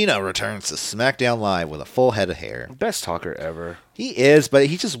 John Cena returns to SmackDown Live with a full head of hair. Best talker ever. He is, but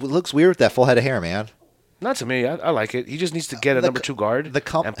he just looks weird with that full head of hair, man. Not to me. I like it. He just needs to get a The number c- 2 guard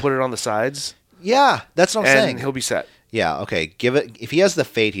and put it on the sides, Yeah, that's what I'm and saying. he'll be set. Yeah, okay. Give it. If he has the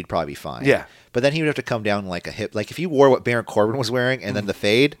fade, he'd probably be fine. Yeah. But then he would have to come down like a hip. Like if he wore what Baron Corbin was wearing and then the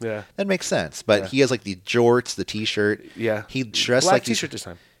fade, Yeah. that makes sense. But Yeah. he has like the jorts, the t-shirt. Yeah. He dressed Black like T-shirt this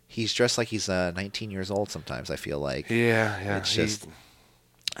time. He's dressed like he's 19 years old. Sometimes I feel like. Yeah. It's just.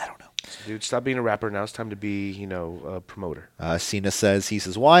 I don't know. Dude, stop being a rapper. Now it's time to be, a promoter. Cena says,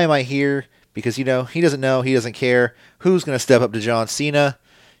 "Why am I here? Because he doesn't know, he doesn't care. Who's gonna step up to John Cena?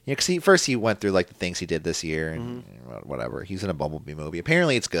 Because first he went through like the things he did this year and whatever. He's in a Bumblebee movie.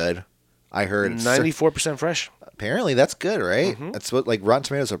 Apparently it's good. I heard 94% fresh. Apparently that's good, right? That's what like Rotten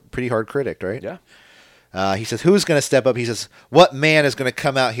Tomatoes is a pretty hard critic, right? Yeah. He says, "Who's gonna step up?" He says, "What man is gonna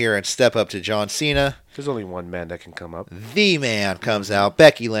come out here and step up to John Cena?" There's only one man that can come up. The man comes out.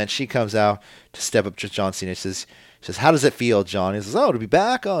 Becky Lynch. She comes out to step up to John Cena. She says, "How does it feel, John?" He says, "Oh, to be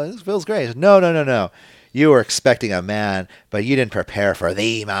back. Oh, this feels great." He says, No. You were expecting a man, but you didn't prepare for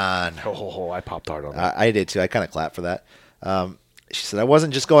the man. Oh, I popped hard on that. I did too. I kind of clapped for that. She said, "I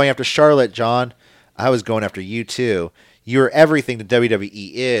wasn't just going after Charlotte, John. I was going after you too. You're everything the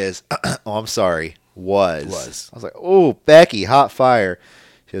WWE is." Oh, I'm sorry. Was. I was like, "Oh, Becky, hot fire."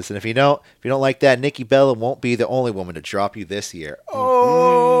 She says, "And if you don't like that, Nikki Bella won't be the only woman to drop you this year."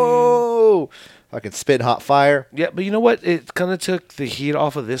 Oh, fucking spit hot fire. Yeah, but you know what? It kind of took the heat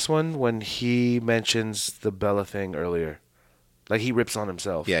off of this one when he mentions the Bella thing earlier. Like, he rips on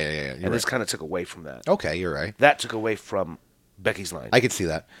himself. Yeah. And this kind of took away from that. Okay, you're right. That took away from Becky's line. I could see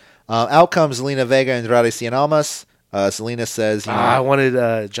that. Out comes Zelina Vega and Andrade Cien Almas. Zelina says, I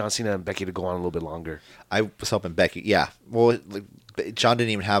wanted John Cena and Becky to go on a little bit longer. I was hoping Becky. Yeah. Well, John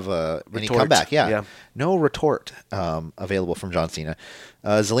didn't even have any Retort. comeback. Yeah. Yeah. No retort available from John Cena.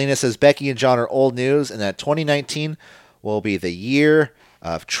 Zelina says Becky and John are old news and that 2019 will be the year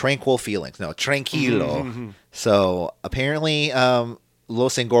of tranquil feelings. No, tranquilo. So apparently,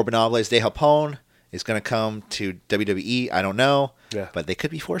 Los Ingobernables de Japón is going to come to WWE. I don't know. Yeah. But they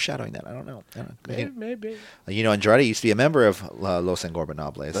could be foreshadowing that. I don't know. Maybe. Andrade used to be a member of Los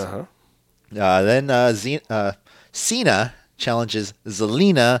Ingobernables. Uh-huh. Then Cena challenges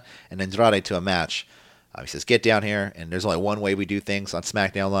Zelina and Andrade to a match. He says, "Get down here," and there's only one way we do things on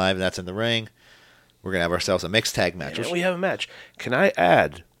SmackDown Live, and that's in the ring. We're going to have ourselves a mixed tag match. And we have a match. Can I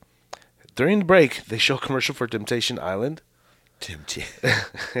add, during the break, they show a commercial for Temptation Island.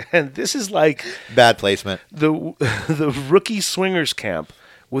 And this is like Bad placement. the rookie swingers camp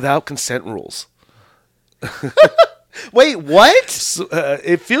without consent rules. Wait, what? So,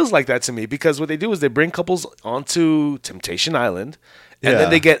 it feels like that to me because what they do is they bring couples onto Temptation Island, and Yeah. then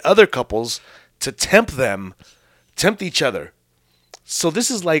they get other couples to tempt each other. So this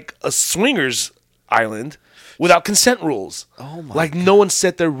is like a swingers island without consent rules. Oh my Like no one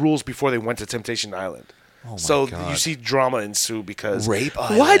set their rules before they went to Temptation Island. Oh my so God. you see drama ensue because Rape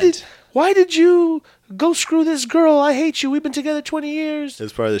Why Island. did you go screw this girl? I hate you. We've been together 20 years.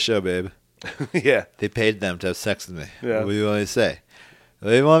 It's part of the show, babe. Yeah. They paid them to have sex with me. Yeah. What do you want me to say?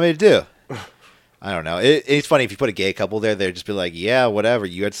 What do you want me to do? I don't know. It's funny if you put a gay couple there, they'd just be like, "Yeah, whatever.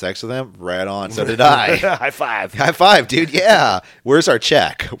 You had sex with him, right on. So did I. High five. High five, dude. Yeah. Where's our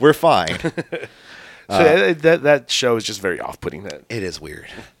check? We're fine." So that show is just very off-putting. That It is weird.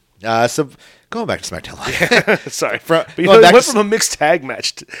 So going back to SmackDown Live. sorry, From- but, going it back went to- from a mixed tag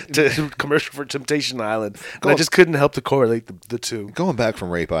match to commercial for Temptation Island, and I Going- just couldn't help to correlate the two. Going back from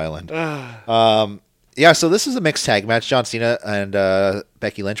Rape Island. Yeah, so this is a mixed tag match. John Cena and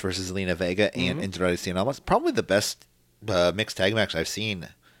Becky Lynch versus Zelina Vega and Andrade Cien Almas. Probably the best mixed tag match I've seen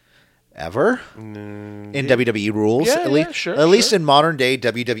ever in WWE rules. Yeah, at least, yeah, sure, at least sure. in modern day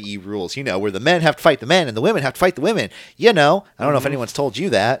WWE rules. Where the men have to fight the men and the women have to fight the women. I don't know if anyone's told you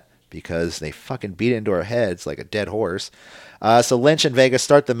that. because they fucking beat it into our heads like a dead horse. So Lynch and Vega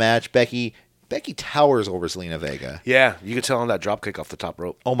start the match. Becky towers over Zelina Vega. Yeah, you could tell on that drop kick off the top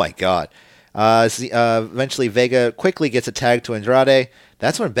rope. Oh my god. Eventually Vega quickly gets a tag to Andrade.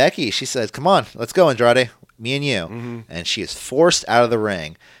 That's when Becky, she says, come on, let's go, Andrade. Me and you. And she is forced out of the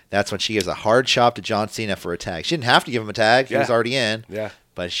ring. That's when she gives a hard chop to John Cena for a tag. She didn't have to give him a tag. He was already in. Yeah.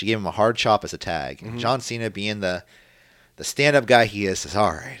 But she gave him a hard chop as a tag. And John Cena, being the stand-up guy he is, says,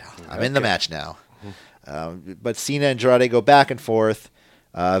 all right, I'm in the match now. But Cena and Andrade go back and forth.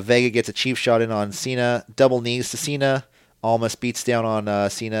 Vega gets a cheap shot in on Cena. Double knees to Cena. Almas beats down on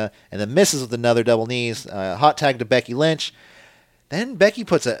Cena. And then misses with another double knees. Hot tag to Becky Lynch. Then Becky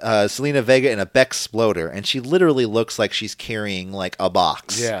puts Zelina Vega in a Beck-sploder, and she literally looks like she's carrying like a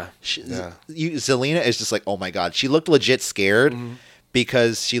box. Yeah. Zelina is just like, oh my god. She looked legit scared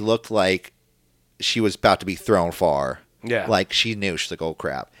because she looked like she was about to be thrown far. Yeah. Like she knew. She's like, oh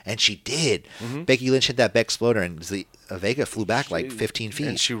crap. And she did. Becky Lynch hit that Beck-sploder, and Vega flew back like 15 feet.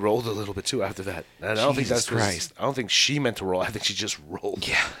 And she rolled a little bit too after that. And I don't think Jesus that's Christ. I don't think she meant to roll. I think she just rolled.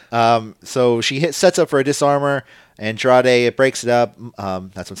 Yeah. So she sets up for a disarmor. Andrade breaks it up.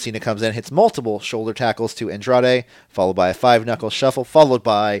 That's when Cena comes in, hits multiple shoulder tackles to Andrade, followed by a 5-knuckle shuffle, followed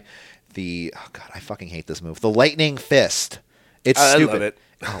by oh god, I fucking hate this move. The lightning fist. It's stupid. I love it.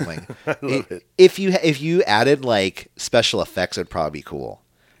 Oh my! I love it. If you added like special effects, it'd probably be cool.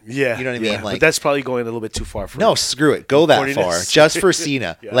 Yeah. You know what I mean? Like, but that's probably going a little bit too far for no, screw it. Go that corniness. far just for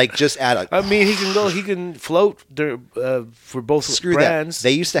Cena. Like just add a. I mean, he can go. He can float for both Screw brands. that.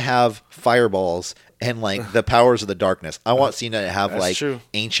 They used to have fireballs and like the powers of the darkness. I want Cena to have That's like true.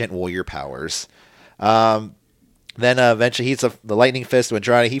 ancient warrior powers. Then eventually he hits the lightning fist to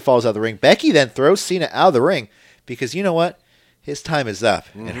Andrade. He falls out of the ring. Becky then throws Cena out of the ring because you know what? His time is up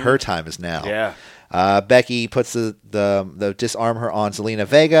and her time is now. Yeah. Becky puts the disarm her on Zelina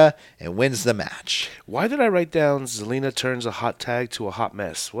Vega and wins the match. Why did I write down Zelina turns a hot tag to a hot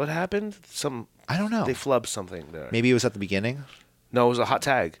mess? What happened? I don't know. They flubbed something there. Maybe it was at the beginning. No, it was a hot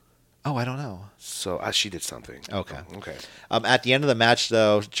tag. Oh, I don't know. So she did something. Okay. Okay. At the end of the match,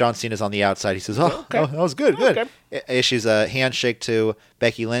 though, John Cena's on the outside. He says, Okay. that was good, good. Okay. Issues a handshake to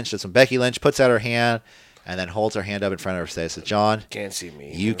Becky Lynch. That's when Becky Lynch puts out her hand and then holds her hand up in front of her and says, John, Can't see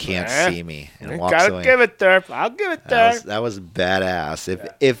me. you can't see me. And walks Gotta away. give it there. I'll give it there. That was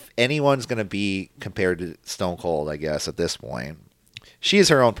badass. If anyone's going to be compared to Stone Cold, I guess, at this point, she is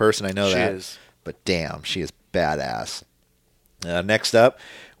her own person. I know She that. is. But damn, she is badass. Next up,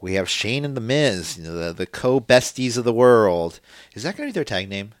 we have Shane and The Miz, the co-besties of the world. Is that going to be their tag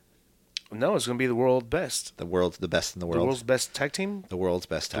name? No, it's going to be the world best. The best in the The world. world's best tag team? The world's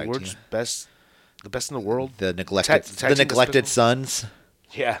best tag The world's team. best. The best in the world? The neglected, Tag the team neglected that's sons.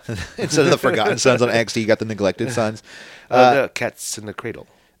 Yeah. Instead of the forgotten sons on NXT, you got the neglected sons. The cats in the cradle.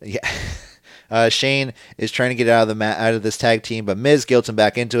 Yeah. Shane is trying to get out of this tag team, but Miz guilts him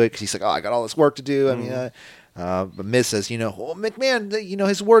back into it because he's like, "Oh, I got all this work to do." I mean, but Miz says, McMahon,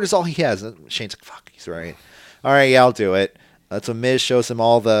 his word is all he has. And Shane's like, "Fuck, he's right. All right, yeah, I'll do it." That's when Miz shows him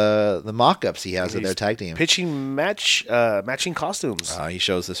all the mock-ups he has of their tag team. Pitching matching costumes. He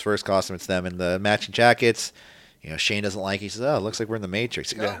shows this first costume. It's them in the matching jackets. Shane doesn't like it. He says, "Oh, it looks like we're in the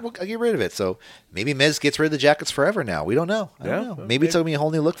Matrix." He's like, "Oh, I'll get rid of it." So maybe Miz gets rid of the jackets forever now. We don't know. I don't know. Maybe it's going to be a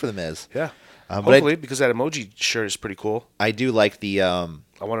whole new look for the Miz. Yeah. But Hopefully, because that emoji shirt is pretty cool. I do like the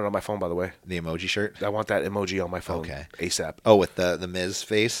I want it on my phone, by the way. emoji shirt. I want that emoji on my phone. Okay. ASAP. Oh, with the Miz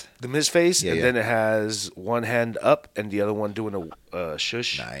face. The Miz face, Yeah, and yeah. then it has one hand up and the other one doing a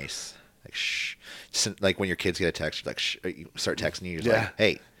shush. Nice. Like shh. Just like when your kids get a text, you're like shh, you start texting you. You're Yeah. like,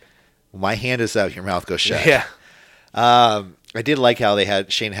 "Hey, my hand is up. Your mouth goes shut." Yeah. I did like how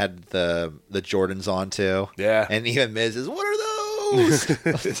Shane had the Jordans on too. Yeah. And even Miz is, "What are those?"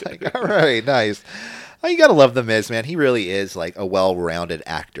 I was like, "All right, nice." Oh, you gotta love the Miz, man. He really is like a well-rounded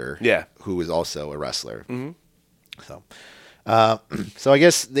actor. Yeah. Who is also a wrestler. Mm-hmm. So I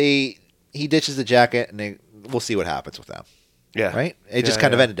guess he ditches the jacket, and we'll see what happens with them. Yeah. Right? It just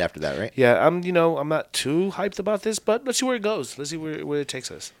kind of ended after that, right? Yeah, I'm not too hyped about this, but let's see where it goes. Let's see where it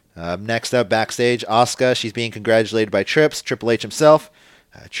takes us. Next up, backstage, Asuka. She's being congratulated by Triple H himself.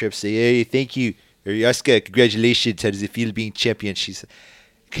 Trips say, "Hey, thank you, Asuka. Congratulations. How does it feel being champion?" She's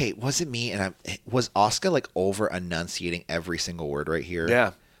okay. Was it me? And was Asuka like over enunciating every single word right here?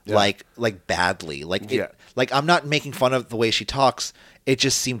 Yeah. Like badly. Yeah. Like I'm not making fun of the way she talks. It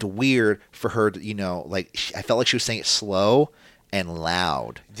just seemed weird for her to, I felt like she was saying it slow and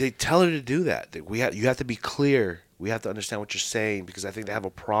loud. They tell her to do that. You have to be clear. We have to understand what you're saying because I think they have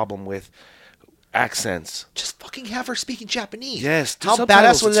a problem with accents. Just fucking have her speaking Japanese. Yes, do How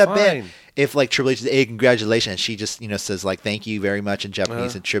subtitles, badass would it's that have been fine. if like Triple H says, "Hey, congratulations," and she just says like "thank you very much" in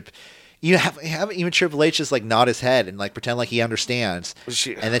Japanese, and have even Triple H just like nod his head and like pretend like he understands,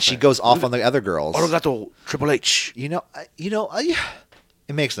 and then she goes off on the other girls. Arigato, Triple H.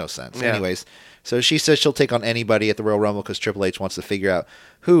 It makes no sense. Yeah. Anyways, so she says she'll take on anybody at the Royal Rumble because Triple H wants to figure out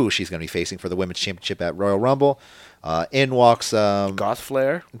who she's going to be facing for the Women's Championship at Royal Rumble. In walks Goth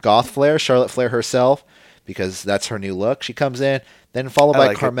Flair. Goth Flair, Charlotte Flair herself, because that's her new look. She comes in, then followed by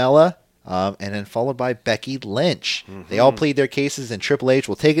like it. Carmella, and then followed by Becky Lynch. They all plead their cases, and Triple H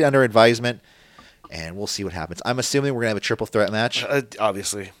will take it under advisement, and we'll see what happens. I'm assuming we're going to have a triple threat match,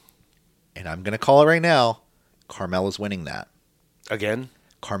 Obviously. and I'm going to call it right now. Carmella's winning that. Again.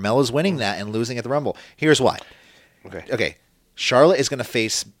 Carmella's winning that and losing at the Rumble. Here's why. Okay. Okay, Charlotte is going to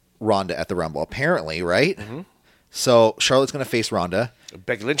face Ronda at the Rumble, apparently, right? So Charlotte's going to face Ronda.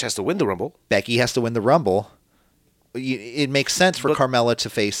 Becky Lynch has to win the Rumble. Becky has to win the Rumble. It makes sense for But- Carmella to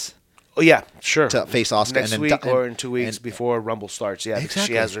face Oh yeah, sure. Asuka next and then week or in 2 weeks and- before Rumble starts. Yeah, because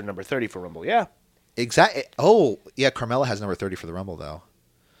Exactly. she has her number 30 for Rumble. Yeah. exactly. Oh, yeah, Carmella has number 30 for the Rumble though.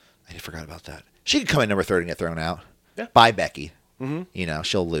 I forgot about that. She could come in number 30 and get thrown out Yeah. by Becky. Mm-hmm.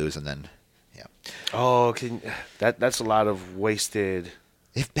 She'll lose and then Oh, that's a lot of wasted.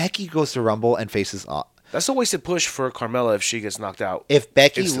 if Becky goes to Rumble and faces That's a wasted push for Carmella if she gets knocked out. if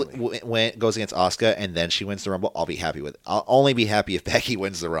Becky Instantly. goes against Asuka and then she wins the Rumble, I'll be happy with it. I'll only be happy if Becky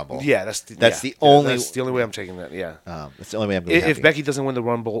wins the Rumble. Yeah, that's the only way I'm taking that. Yeah. That's the only way I'm going to be happy. If Becky doesn't win the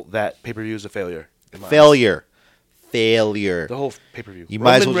Rumble, that pay-per-view is a failure. in my eyes. failure. The whole pay-per-view. You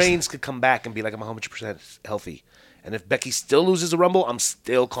might as Roman well just- Reigns could come back and be like, I'm 100% healthy. And if Becky still loses the Rumble, I'm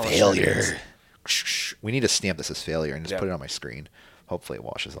still calling Failure. shenanigans. We need to stamp this as failure and just Yeah. put it on my screen. Hopefully it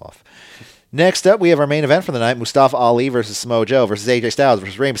washes off. Next up, we have our main event for the night. Mustafa Ali versus Samoa Joe versus AJ Styles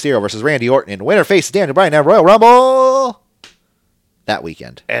versus Rey Mysterio versus Randy Orton. And winner faces Daniel Bryan at Royal Rumble that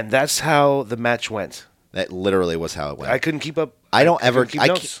weekend. And that's how the match went. That literally was how it went. I couldn't keep up. I don't couldn't ever. keep I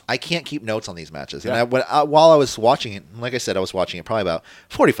notes. can't keep notes on these matches. Yeah. And while I was watching it, like I said, I was watching it probably about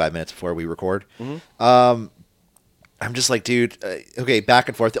 45 minutes before we record. I'm just like, dude. Okay, back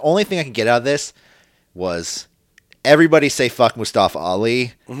and forth. The only thing I can get out of this was everybody say fuck Mustafa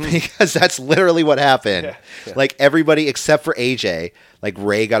Ali because that's literally what happened. Yeah. Like everybody except for AJ. Like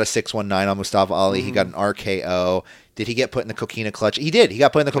Ray got a 619 on Mustafa Ali. He got an RKO. Did he get put in the Coquina clutch? He did. He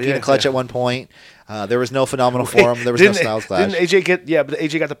got put in the Coquina clutch at one point. There was no phenomenal forum. There was no Styles Clash. Didn't AJ get? Yeah, but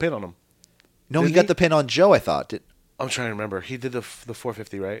AJ got the pin on him. No, he didn't got he? the pin on Joe, I thought. I'm trying to remember. He did the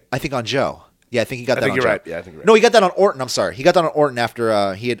 450, right? I think on Joe. Yeah, I think he got that think on you're Joe. right. Yeah, I think you're right. No, he got that on Orton. I'm sorry. He got that on Orton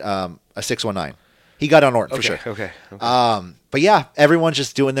after he had a 619. He got it on Orton for sure. Okay. But yeah, everyone's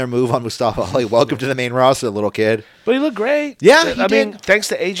just doing their move on Mustafa Ali. Welcome to the main roster, little kid. But he looked great. Yeah, he I mean, did. thanks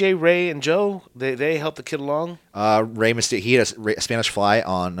to AJ, Ray, and Joe, they helped the kid along. Rey Mysterio, he had a Spanish fly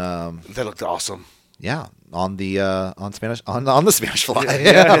on They looked awesome. on the on the Spanish fly.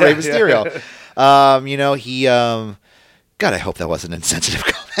 Yeah, Rey yeah, Mysterio. He God, I hope that wasn't an insensitive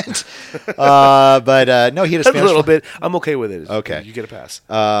comment. But no, he had a A Spanish little fly. bit. I'm okay with it. Okay. You get a pass.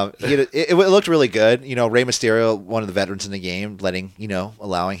 It looked really good. Rey Mysterio, one of the veterans in the game,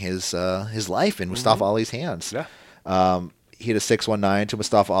 allowing his life in Mustafa Ali's hands. Yeah. He hit a 619 to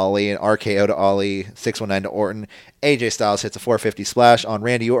Mustafa Ali, an RKO to Ali, 619 to Orton. AJ Styles hits a 450 splash on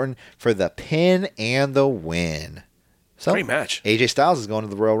Randy Orton for the pin and the win. So Great match. AJ Styles is going to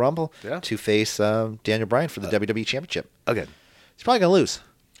the Royal Rumble Yeah. to face Daniel Bryan for the WWE Championship. Again. He's probably going to lose.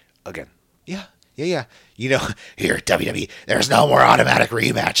 Again. Yeah. Here at WWE, there's no more automatic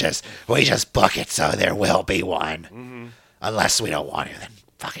rematches. We just book it so there will be one. Unless we don't want to, then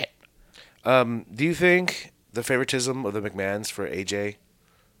fuck it. Do you think the favoritism of the McMahons for AJ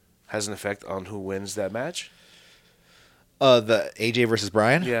has an effect on who wins that match? The AJ versus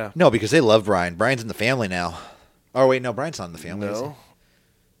Bryan? Yeah. No, because they love Bryan. Bryan's in the family now. Oh, wait, no, Bryan's not in the family. is he? No.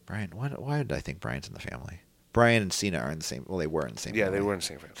 Bryan, why did I think Bryan's in the family? Bryan and Cena are in the same. Well, they were in the same. Yeah, family. they were in the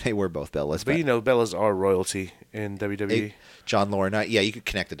same family. They were both Bellas. But Bellas are royalty in WWE. John Laurinaitis. Yeah, you could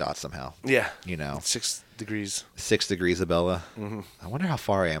connect the dots somehow. Yeah. 6 degrees. degrees of Bella. I wonder how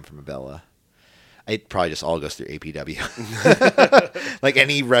far I am from a Bella. It probably just all goes through APW. Like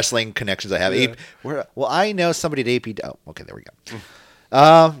any wrestling connections I have. Yeah. Well, I know somebody at APW. Oh, okay, there we go.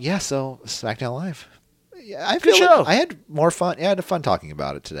 So SmackDown Live. Yeah, I feel Good show. like I had more fun. Yeah, I had fun talking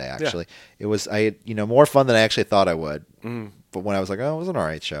about it today. Actually, I had more fun than I actually thought I would. But when I was like, oh, it was an all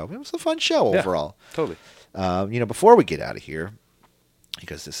right show. It was a fun show overall. Totally. Before we get out of here,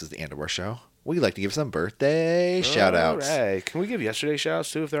 because this is the end of our show, we like to give some birthday shout outs. All right. Can we give yesterday's shout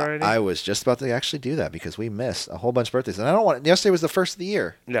outs too if there are any? I was just about to actually do that because we missed a whole bunch of birthdays. And I don't want yesterday was the first of the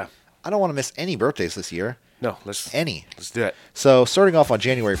year. Yeah. I don't want to miss any birthdays this year. No, let's Any. do it. So starting off on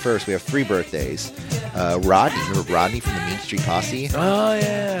January 1st, we have 3 birthdays. Rodney, remember Rodney from the Mean Street Posse? Oh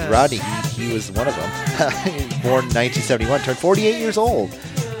yeah. Rodney, he was one of them. Born in 1971, turned 48 years old.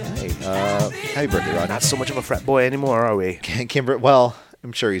 Hey, happy birthday, Rodney. Not so much of a frat boy anymore, are we? Well,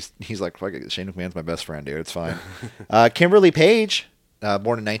 I'm sure he's like, fuck it, Shane McMahon's my best friend, dude. It's fine. Kimberly Page,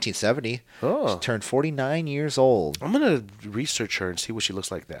 born in 1970. Oh. She turned 49 years old. I'm gonna research her and see what she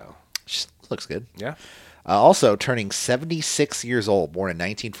looks like now. She looks good. Yeah. Also turning 76 years old, born in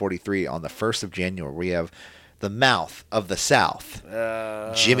 1943 on the 1st of January, we have the mouth of the South,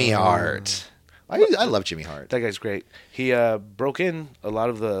 Jimmy Hart. I love Jimmy Hart. That guy's great. He broke in a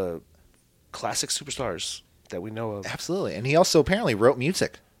lot of the classic superstars that we know of. Absolutely. And he also apparently wrote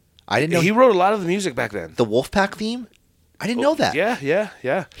music. I didn't know He wrote a lot of the music back then. the Wolfpack theme. I didn't know that.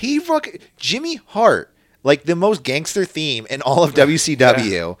 Yeah. He Jimmy Hart, like the most gangster theme in all of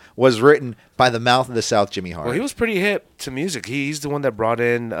WCW, was written by the mouth of the South, Jimmy Hart. Well, he was pretty hip to music. He's the one that brought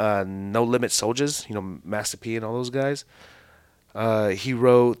in No Limit Soldiers, Master P and all those guys. He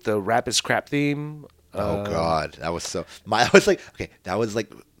wrote the Rap is Crap theme. Oh God, that was so. I was like, okay, that was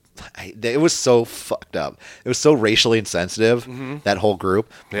like, it was so fucked up. It was so racially insensitive. That whole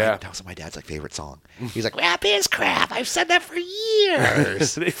group. Yeah. That was my dad's like favorite song. He's like, rap is crap. I've said that for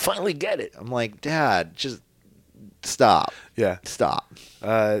years. They finally get it. I'm like, Dad, just stop. Yeah. Stop.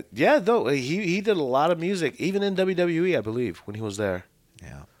 Yeah, though he did a lot of music, even in WWE, I believe, when he was there.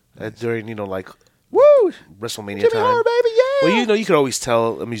 Yeah. During Woo! WrestleMania Jimmy time. Hart, baby, yeah. Well, you could always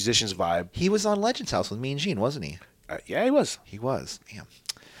tell a musician's vibe. He was on Legends House with Mean Gene, wasn't he? Yeah, he was. He was.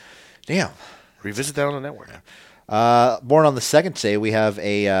 Damn. Revisit that on the network. Born on the second day, we have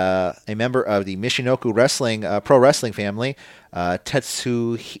a member of the Michinoku Wrestling pro wrestling family,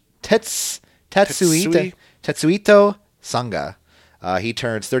 Tetsuhito Sanga. He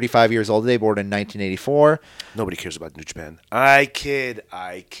turns 35 years old today, born in 1984. Nobody cares about New Japan. I kid.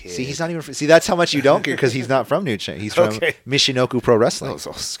 See, he's not even. See, that's how much you don't care because he's not from New Japan. He's from Okay. Michinoku Pro Wrestling.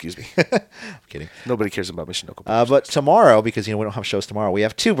 Oh, excuse me. I'm kidding. Nobody cares about Michinoku. But tomorrow, because we don't have shows tomorrow, we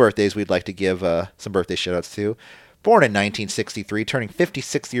have 2 birthdays we'd like to give some birthday shout-outs to. Born in 1963, turning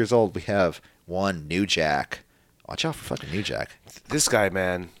 56 years old, we have one New Jack. Watch out for fucking New Jack. This guy,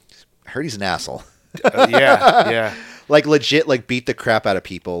 man. I heard he's an asshole. Yeah. Like legit, like beat the crap out of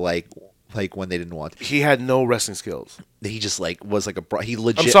people, like when they didn't want. He had no wrestling skills. He just was like he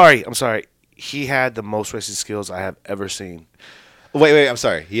legit. I'm sorry. He had the most wrestling skills I have ever seen. Wait. I'm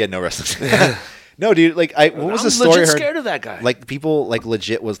sorry. He had no wrestling skills. No, dude. What was the story? I'm I legit heard? scared of that guy. Like people,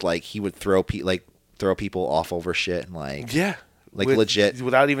 legit was like he would throw people off over shit and yeah. Legit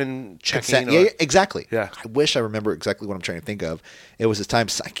without even checking. consent. Yeah, exactly. Yeah. I wish I remember exactly what I'm trying to think of. It was this time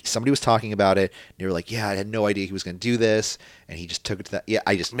somebody was talking about it. And they were like, "Yeah, I had no idea he was going to do this," and he just took it to that. Yeah,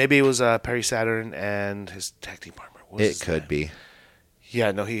 Maybe it was Perry Saturn and his tag team partner. It could be.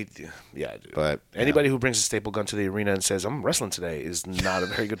 Yeah, no, dude. But Anybody who brings a staple gun to the arena and says, "I'm wrestling today," is not a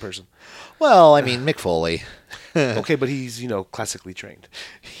very good person. Well, I mean, Mick Foley. Okay, but he's classically trained.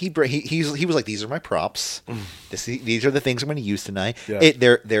 He was like, these are my props. These are the things I'm going to use tonight. Yeah.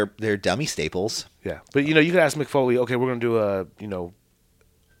 They're dummy staples. Yeah, but you could ask Mick Foley. Okay, we're going to do a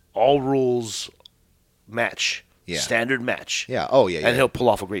all rules match. Yeah. Standard match. Yeah. Oh yeah. And he'll pull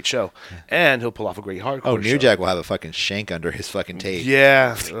off a great show. And he'll pull off a great hardcore show. Oh, New Jack will have a fucking shank under his fucking tape.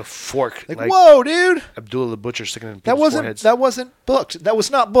 Yeah, a fork. Like whoa, dude. Abdullah the Butcher sticking in That people's foreheads. That wasn't booked. That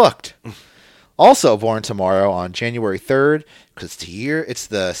was not booked. Also born tomorrow on January 3rd, because it's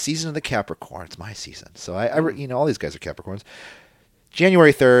the season of the Capricorn. It's my season. So all these guys are Capricorns.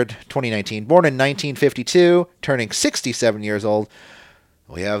 January 3rd, 2019. Born in 1952, turning 67 years old.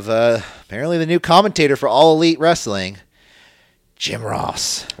 We have apparently the new commentator for All Elite Wrestling, Jim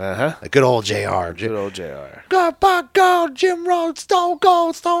Ross. Uh-huh. A good old JR. Good old JR. God, by God, Jim Ross, Stone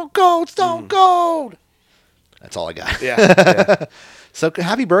Cold, Stone Cold, Stone Cold. That's all I got. Yeah. So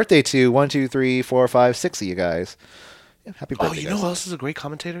happy birthday to 1, 2, 3, 4, 5, 6 of you guys. Yeah, happy birthday. Oh, you know who else is a great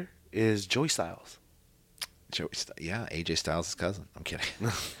commentator? Is Joey Styles. AJ Styles' cousin. I'm kidding.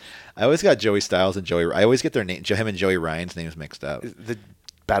 I always got Joey Styles and Joey. I always get their name, him and Joey Ryan's names mixed up. The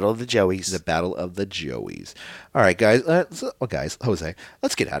Battle of the Joeys. The Battle of the Joeys. All right, guys. Jose,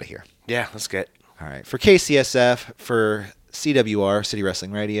 let's get out of here. Yeah, let's get. All right. For KCSF, for CWR, City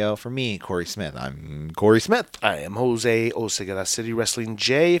Wrestling Radio, for me, Corey Smith. I'm Corey Smith. I am Jose Osega, City Wrestling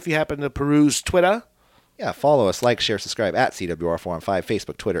J. If you happen to peruse Twitter. Yeah, follow us, like, share, subscribe at CWR415,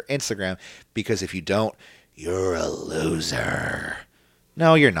 Facebook, Twitter, Instagram, because if you don't, you're a loser.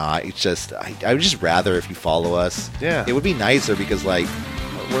 No, you're not. It's just, I would just rather if you follow us. Yeah. It would be nicer because, we're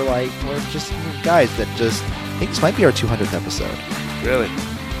just guys that I think this might be our 200th episode. Really?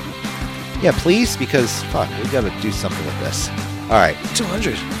 Yeah, please, because fuck, we got to do something with this. All right,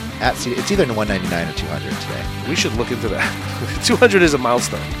 200. it's either 199 or 200 today. We should look into that. 200 is a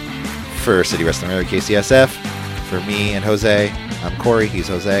milestone. For City Wrestling Radio KCSF, for me and Jose, I'm Corey. He's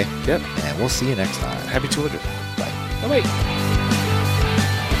Jose. Yep. And we'll see you next time. Happy 200. Bye. Oh, wait.